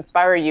helps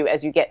inspire you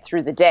as you get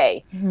through the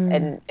day.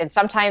 And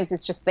sometimes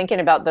it's just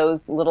thinking about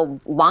those little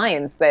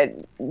lines that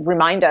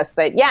remind us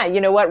that,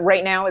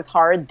 right now is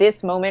hard.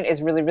 This moment is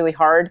really, really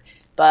hard.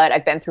 But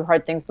I've been through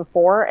hard things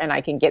before, and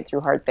I can get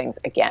through hard things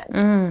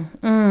again.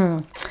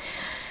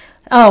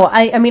 Oh,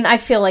 I mean, I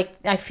feel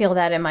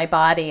that in my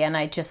body, and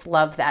I just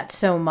love that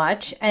so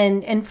much.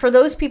 And for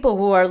those people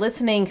who are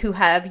listening who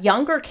have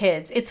younger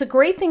kids, it's a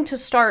great thing to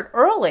start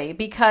early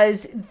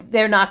because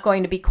they're not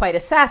going to be quite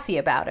as sassy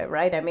about it,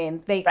 right? I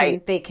mean,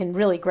 they can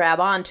really grab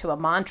onto a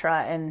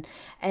mantra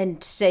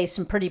and say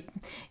some pretty,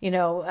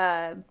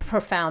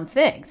 profound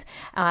things,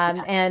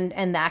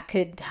 and that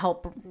could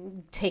help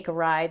take a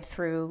ride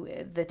through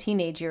the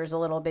teenage years a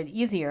little bit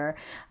easier.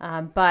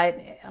 But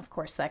of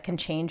course, that can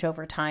change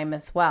over time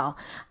as well.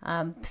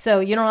 So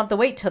you don't have to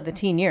wait till the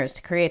teen years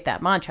to create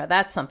that mantra.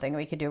 That's something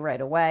we could do right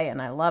away, and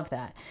I love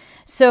that.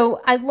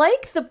 So I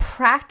like the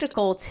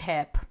practical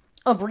tip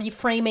of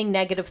reframing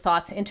negative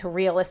thoughts into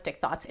realistic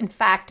thoughts. In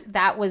fact,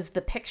 that was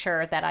the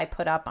picture that I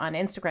put up on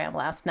Instagram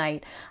last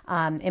night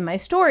in my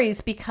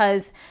stories,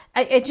 because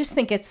I just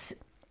think it's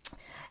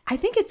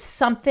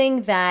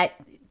something that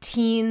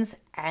teens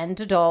and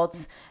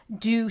adults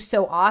do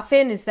so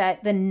often, is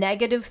that the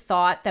negative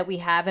thought that we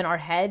have in our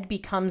head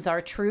becomes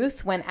our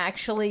truth when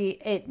actually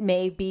it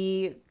may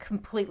be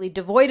completely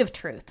devoid of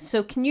truth.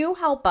 So can you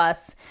help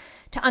us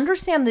to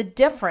understand the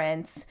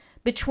difference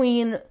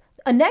between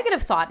a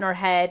negative thought in our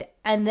head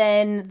and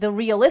then the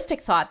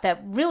realistic thought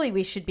that really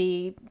we should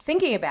be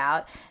thinking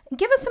about?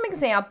 Give us some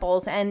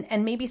examples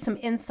and maybe some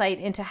insight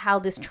into how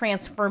this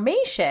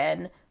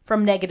transformation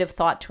from negative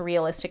thought to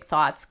realistic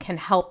thoughts can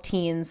help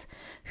teens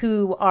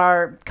who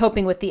are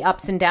coping with the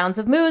ups and downs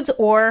of moods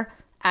or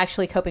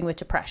actually coping with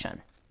depression.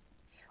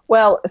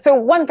 Well, so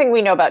one thing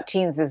we know about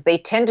teens is they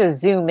tend to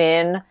zoom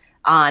in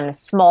on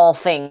small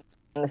things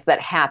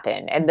that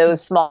happen, and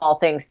those small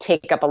things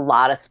take up a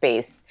lot of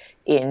space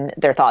in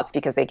their thoughts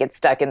because they get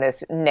stuck in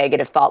this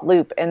negative thought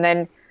loop. And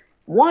then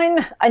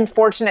one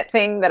unfortunate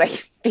thing that I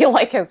feel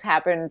like has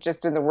happened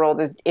just in the world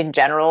in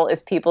general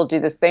is people do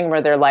this thing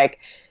where they're like,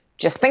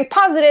 just think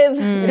positive,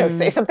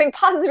 say something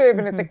positive.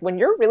 And it's like, when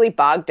you're really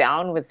bogged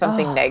down with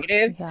something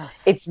negative,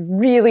 it's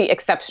really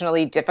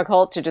exceptionally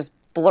difficult to just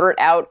blurt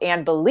out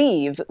and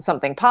believe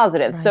something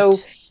positive. Right. So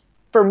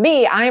for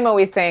me, I'm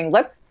always saying,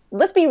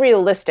 let's be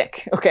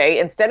realistic. Okay.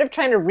 Instead of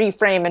trying to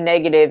reframe a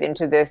negative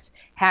into this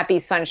happy,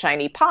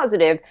 sunshiny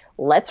positive,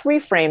 let's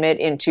reframe it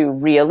into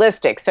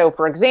realistic. So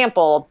for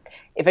example,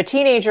 if a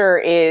teenager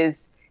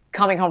is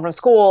coming home from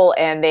school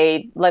and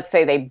let's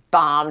say they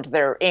bombed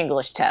their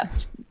English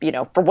test,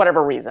 for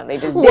whatever reason, they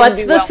just didn't What's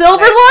do the well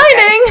silver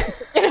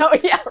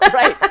lining? Yeah,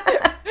 right.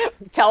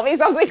 Tell me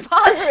something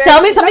positive.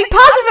 Tell me something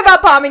positive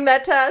about bombing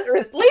that test.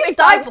 At least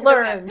I've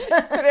learned.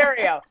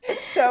 Scenario.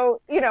 So,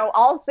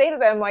 I'll say to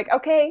them like,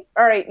 okay,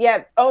 all right,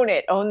 yeah, own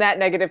it. Own that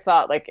negative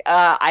thought. Like,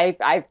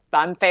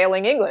 I'm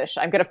failing English.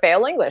 I'm going to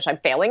fail English. I'm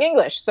failing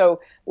English. So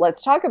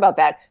let's talk about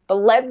that. But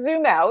let's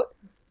zoom out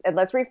and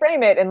let's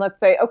reframe it. And let's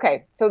say,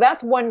 okay, so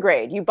that's one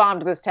grade. You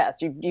bombed this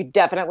test. You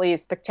definitely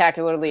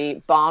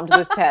spectacularly bombed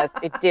this test.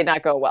 It did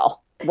not go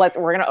well. We're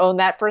going to own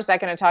that for a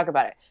second and talk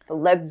about it. But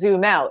let's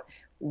zoom out.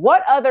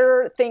 What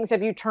other things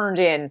have you turned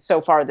in so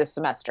far this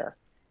semester?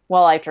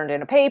 Well, I turned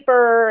in a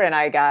paper and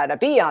I got a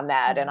B on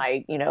that. And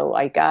I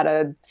got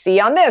a C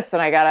on this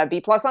and I got a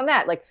B+ on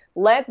that. Like,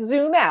 let's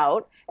zoom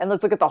out and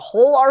let's look at the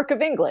whole arc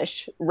of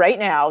English right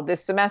now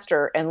this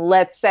semester. And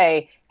let's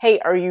say, hey,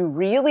 are you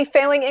really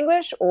failing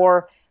English,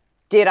 or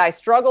did I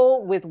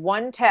struggle with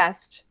one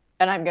test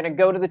and I'm going to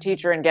go to the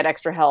teacher and get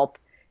extra help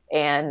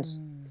and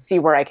see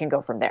where I can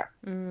go from there?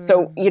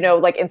 So,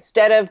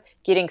 instead of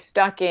getting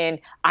stuck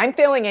in, I'm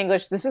failing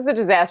English, this is a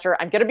disaster,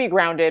 I'm going to be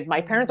grounded, my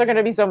parents are going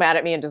to be so mad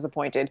at me and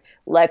disappointed.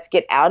 Let's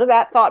get out of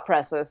that thought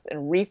process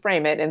and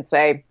reframe it and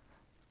say,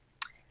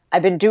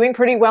 I've been doing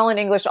pretty well in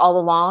English all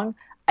along.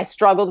 I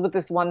struggled with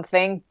this one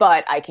thing,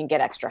 but I can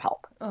get extra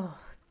help. Oh.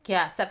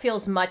 Yes, that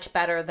feels much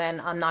better than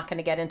I'm not going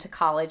to get into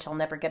college. I'll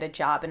never get a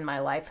job in my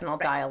life and I'll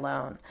die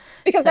alone.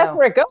 Because that's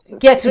where it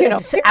goes. Yeah,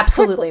 it's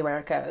absolutely where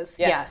it goes.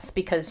 Yeah. Yes,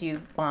 because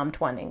you bombed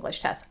one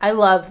English test. I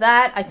love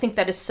that. I think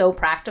that is so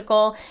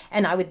practical.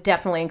 And I would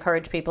definitely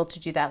encourage people to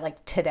do that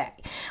like today.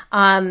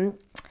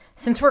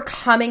 Since we're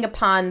coming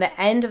upon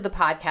the end of the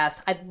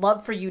podcast, I'd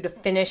love for you to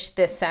finish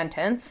this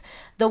sentence.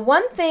 The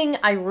one thing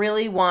I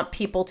really want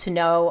people to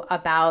know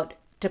about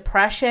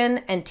depression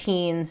and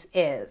teens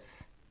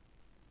is...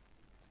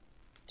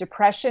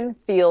 Depression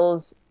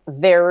feels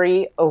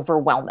very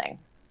overwhelming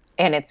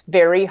and it's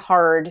very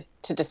hard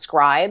to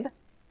describe.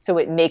 So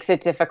it makes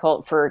it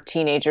difficult for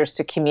teenagers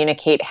to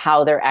communicate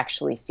how they're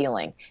actually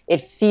feeling.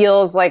 It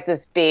feels like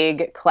this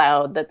big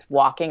cloud that's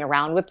walking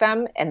around with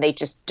them and they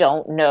just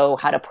don't know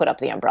how to put up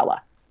the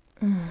umbrella.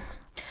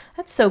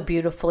 That's so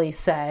beautifully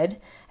said.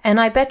 And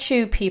I bet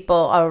you people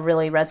are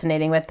really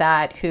resonating with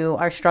that who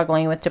are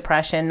struggling with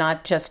depression,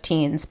 not just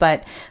teens,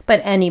 but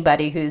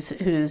anybody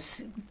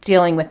who's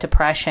dealing with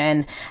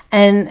depression.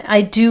 And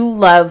I do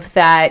love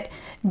that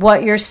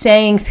what you're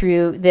saying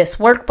through this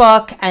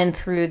workbook and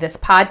through this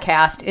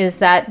podcast is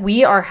that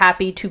we are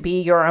happy to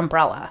be your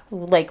umbrella.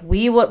 Like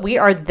we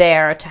are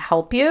there to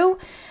help you.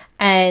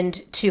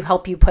 and to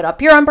help you put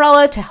up your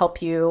umbrella, to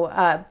help you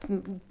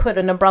put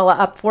an umbrella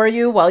up for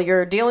you while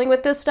you're dealing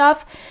with this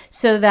stuff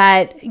so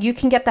that you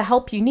can get the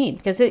help you need,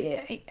 because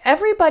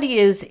everybody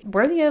is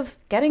worthy of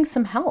getting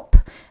some help.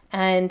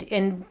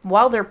 And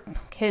while their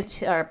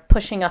kids are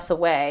pushing us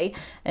away,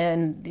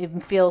 and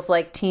it feels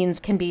like teens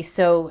can be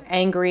so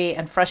angry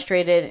and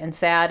frustrated and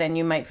sad, and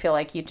you might feel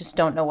like you just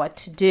don't know what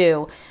to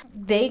do,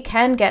 they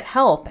can get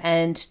help,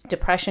 and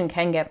depression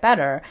can get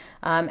better.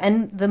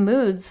 And the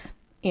moods,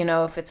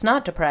 if it's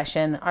not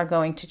depression, are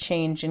going to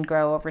change and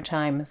grow over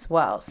time as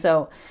well.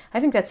 So I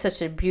think that's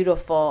such a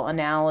beautiful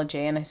analogy,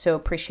 and I so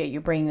appreciate you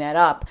bringing that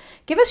up.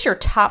 Give us your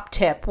top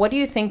tip. What do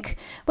you think,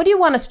 what do you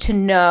want us to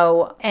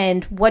know,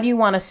 and what do you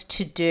want us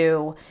to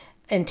do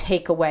and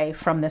take away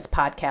from this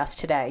podcast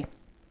today?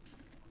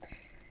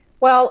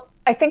 Well,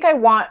 I think I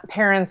want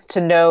parents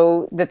to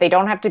know that they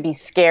don't have to be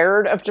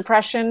scared of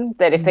depression,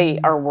 that if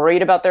they are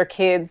worried about their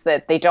kids,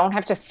 that they don't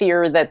have to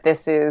fear that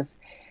this is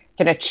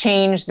going to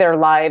change their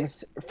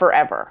lives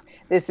forever.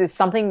 This is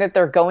something that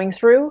they're going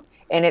through,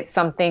 and it's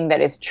something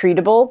that is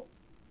treatable.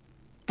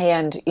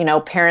 And,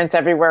 parents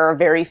everywhere are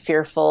very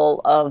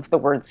fearful of the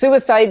word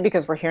suicide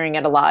because we're hearing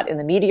it a lot in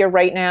the media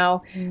right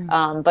now.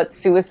 But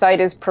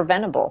suicide is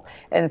preventable.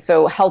 And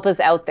so help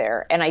is out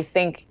there. And I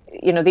think,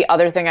 the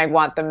other thing I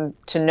want them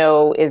to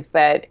know is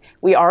that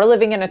we are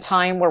living in a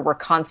time where we're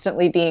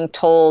constantly being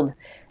told,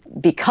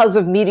 because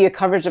of media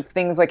coverage of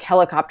things like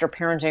helicopter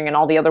parenting and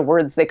all the other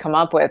words they come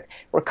up with,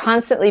 we're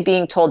constantly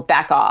being told,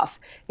 back off,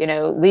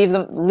 leave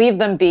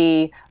them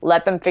be,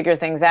 let them figure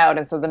things out.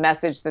 And so the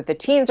message that the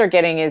teens are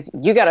getting is,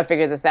 you got to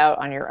figure this out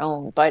on your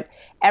own. But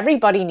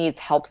everybody needs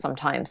help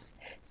sometimes.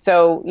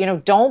 So,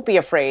 don't be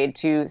afraid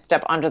to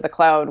step under the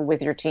cloud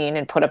with your teen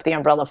and put up the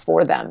umbrella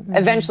for them.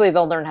 Eventually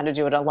they'll learn how to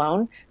do it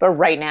alone. But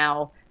right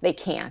now they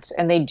can't,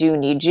 and they do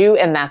need you,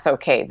 and that's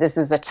okay. This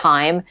is a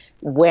time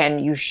when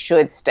you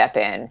should step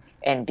in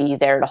and be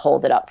there to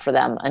hold it up for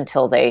them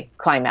until they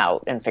climb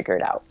out and figure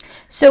it out.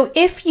 So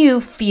if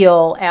you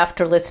feel,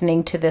 after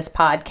listening to this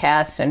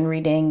podcast and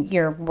reading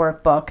your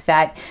workbook,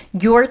 that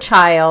your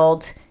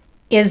child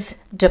is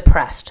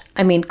depressed,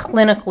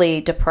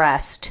 clinically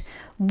depressed,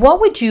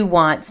 what would you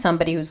want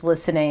somebody who's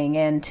listening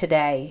in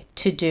today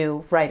to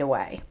do right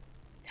away?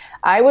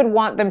 I would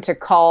want them to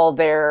call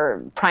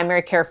their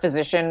primary care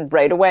physician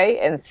right away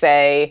and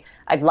say,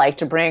 I'd like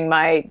to bring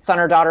my son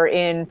or daughter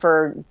in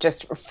for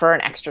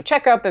an extra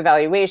checkup,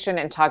 evaluation,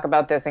 and talk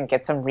about this and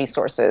get some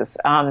resources.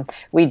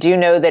 We do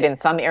know that in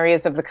some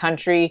areas of the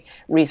country,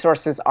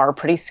 resources are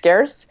pretty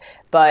scarce,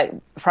 but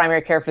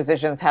primary care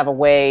physicians have a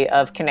way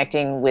of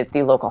connecting with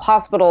the local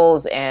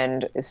hospitals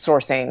and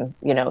sourcing,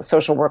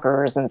 social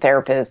workers and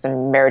therapists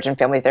and marriage and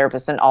family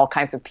therapists and all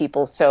kinds of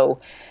people.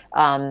 So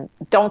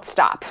don't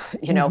stop,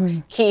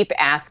 keep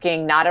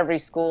asking. Not every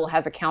school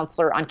has a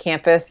counselor on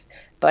campus,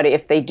 but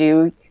if they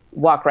do,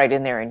 walk right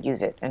in there and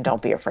use it, and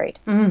don't be afraid.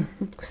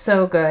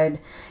 So good.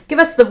 Give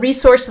us the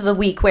resource of the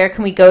week. Where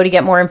can we go to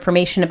get more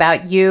information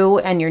about you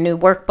and your new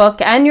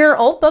workbook and your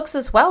old books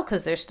as well,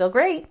 because they're still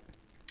great?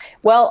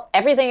 Well,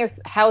 everything is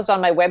housed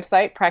on my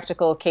website,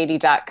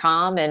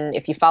 practicalkatie.com. And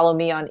if you follow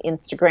me on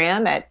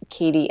Instagram at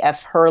Katie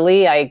F.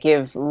 Hurley, I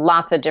give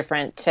lots of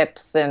different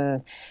tips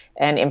and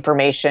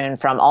information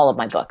from all of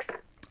my books.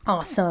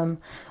 Awesome.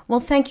 Well,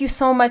 thank you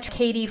so much,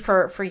 Katie,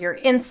 for your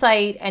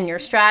insight and your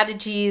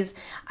strategies.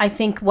 I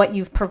think what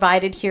you've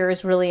provided here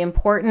is really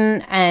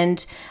important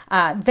and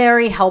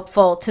very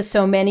helpful to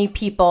so many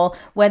people,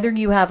 whether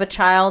you have a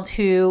child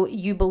who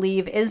you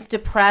believe is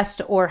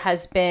depressed or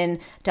has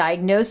been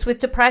diagnosed with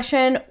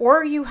depression,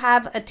 or you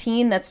have a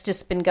teen that's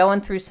just been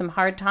going through some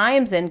hard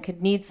times and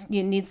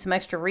you need some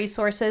extra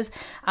resources.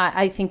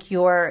 I think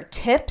your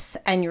tips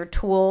and your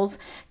tools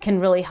can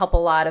really help a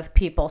lot of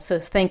people. So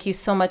thank you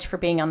so much for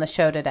being on the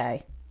show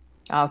today.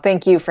 Oh,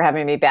 thank you for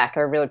having me back.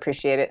 I really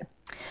appreciate it.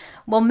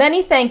 Well,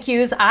 many thank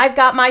yous. I've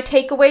got my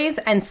takeaways,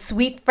 and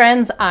sweet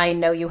friends, I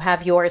know you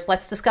have yours.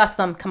 Let's discuss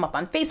them. Come up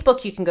on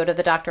Facebook. You can go to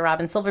the Dr.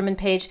 Robin Silverman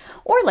page,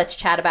 or let's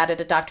chat about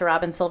it at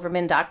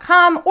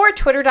drrobinsilverman.com or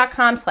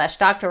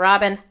twitter.com/Dr.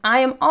 Robin. I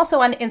am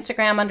also on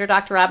Instagram under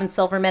Dr. Robin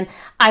Silverman.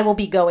 I will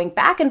be going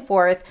back and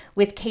forth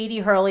with Katie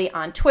Hurley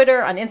on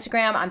Twitter, on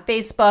Instagram, on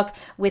Facebook,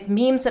 with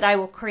memes that I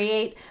will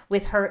create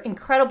with her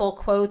incredible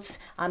quotes.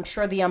 I'm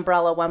sure the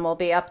umbrella one will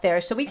be up there,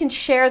 so we can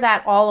share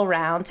that all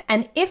around.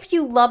 And if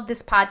you love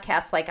this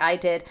podcast like I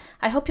did,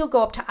 I hope you'll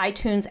go up to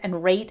iTunes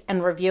and rate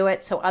and review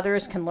it so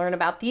others can learn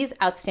about these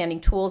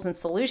outstanding tools and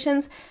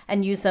solutions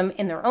and use them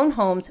in their own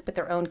homes with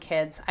their own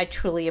kids. I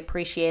truly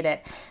appreciate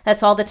it.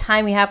 That's all the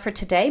time we have for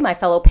today, my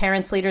fellow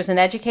parents, leaders, and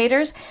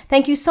educators.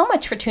 Thank you so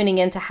much for tuning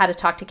in to How to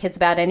Talk to Kids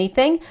About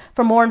Anything.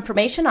 For more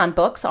information on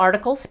books,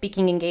 articles,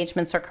 speaking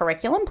engagements, or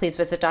curriculum, please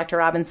visit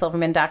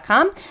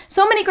drrobinsilverman.com.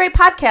 So many great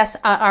podcasts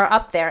are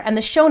up there, and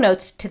the show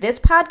notes to this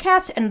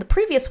podcast and the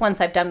previous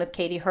ones I've done with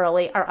Katie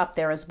Hurley are up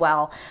there as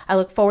well. I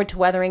look forward to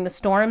weathering the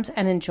storms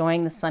and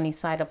enjoying the sunny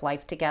side of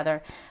life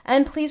together.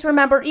 And please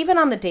remember, even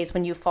on the days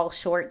when you fall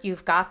short,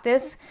 you've got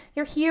this.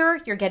 You're here.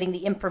 You're getting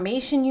the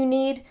information you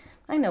need.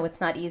 I know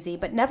it's not easy,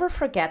 but never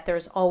forget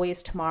there's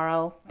always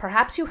tomorrow.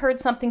 Perhaps you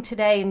heard something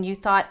today and you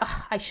thought,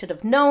 I should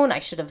have known, I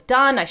should have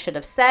done, I should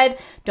have said.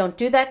 Don't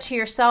do that to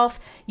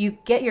yourself.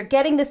 You're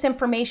getting this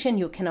information.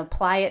 You can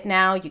apply it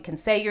now. You can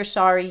say you're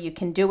sorry. You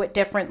can do it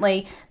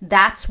differently.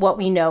 That's what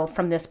we know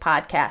from this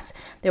podcast.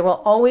 There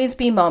will always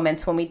be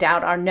moments when we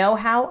doubt our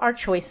know-how, our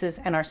choices,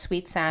 and our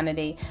sweet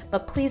sanity.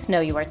 But please know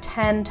you are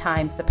 10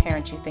 times the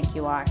parent you think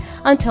you are.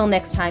 Until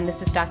next time,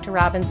 this is Dr.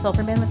 Robin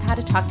Silverman with How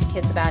to Talk to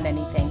Kids About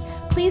Anything.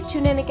 Please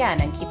tune in again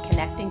and keep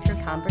connecting through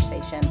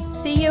conversation.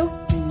 See you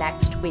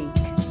next week.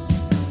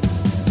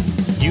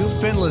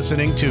 You've been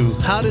listening to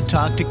How to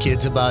Talk to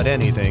Kids About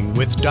Anything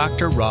with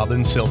Dr.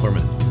 Robin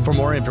Silverman. For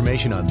more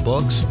information on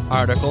books,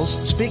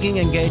 articles, speaking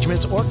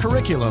engagements, or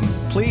curriculum,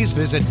 please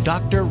visit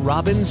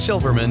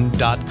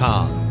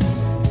drrobinsilverman.com.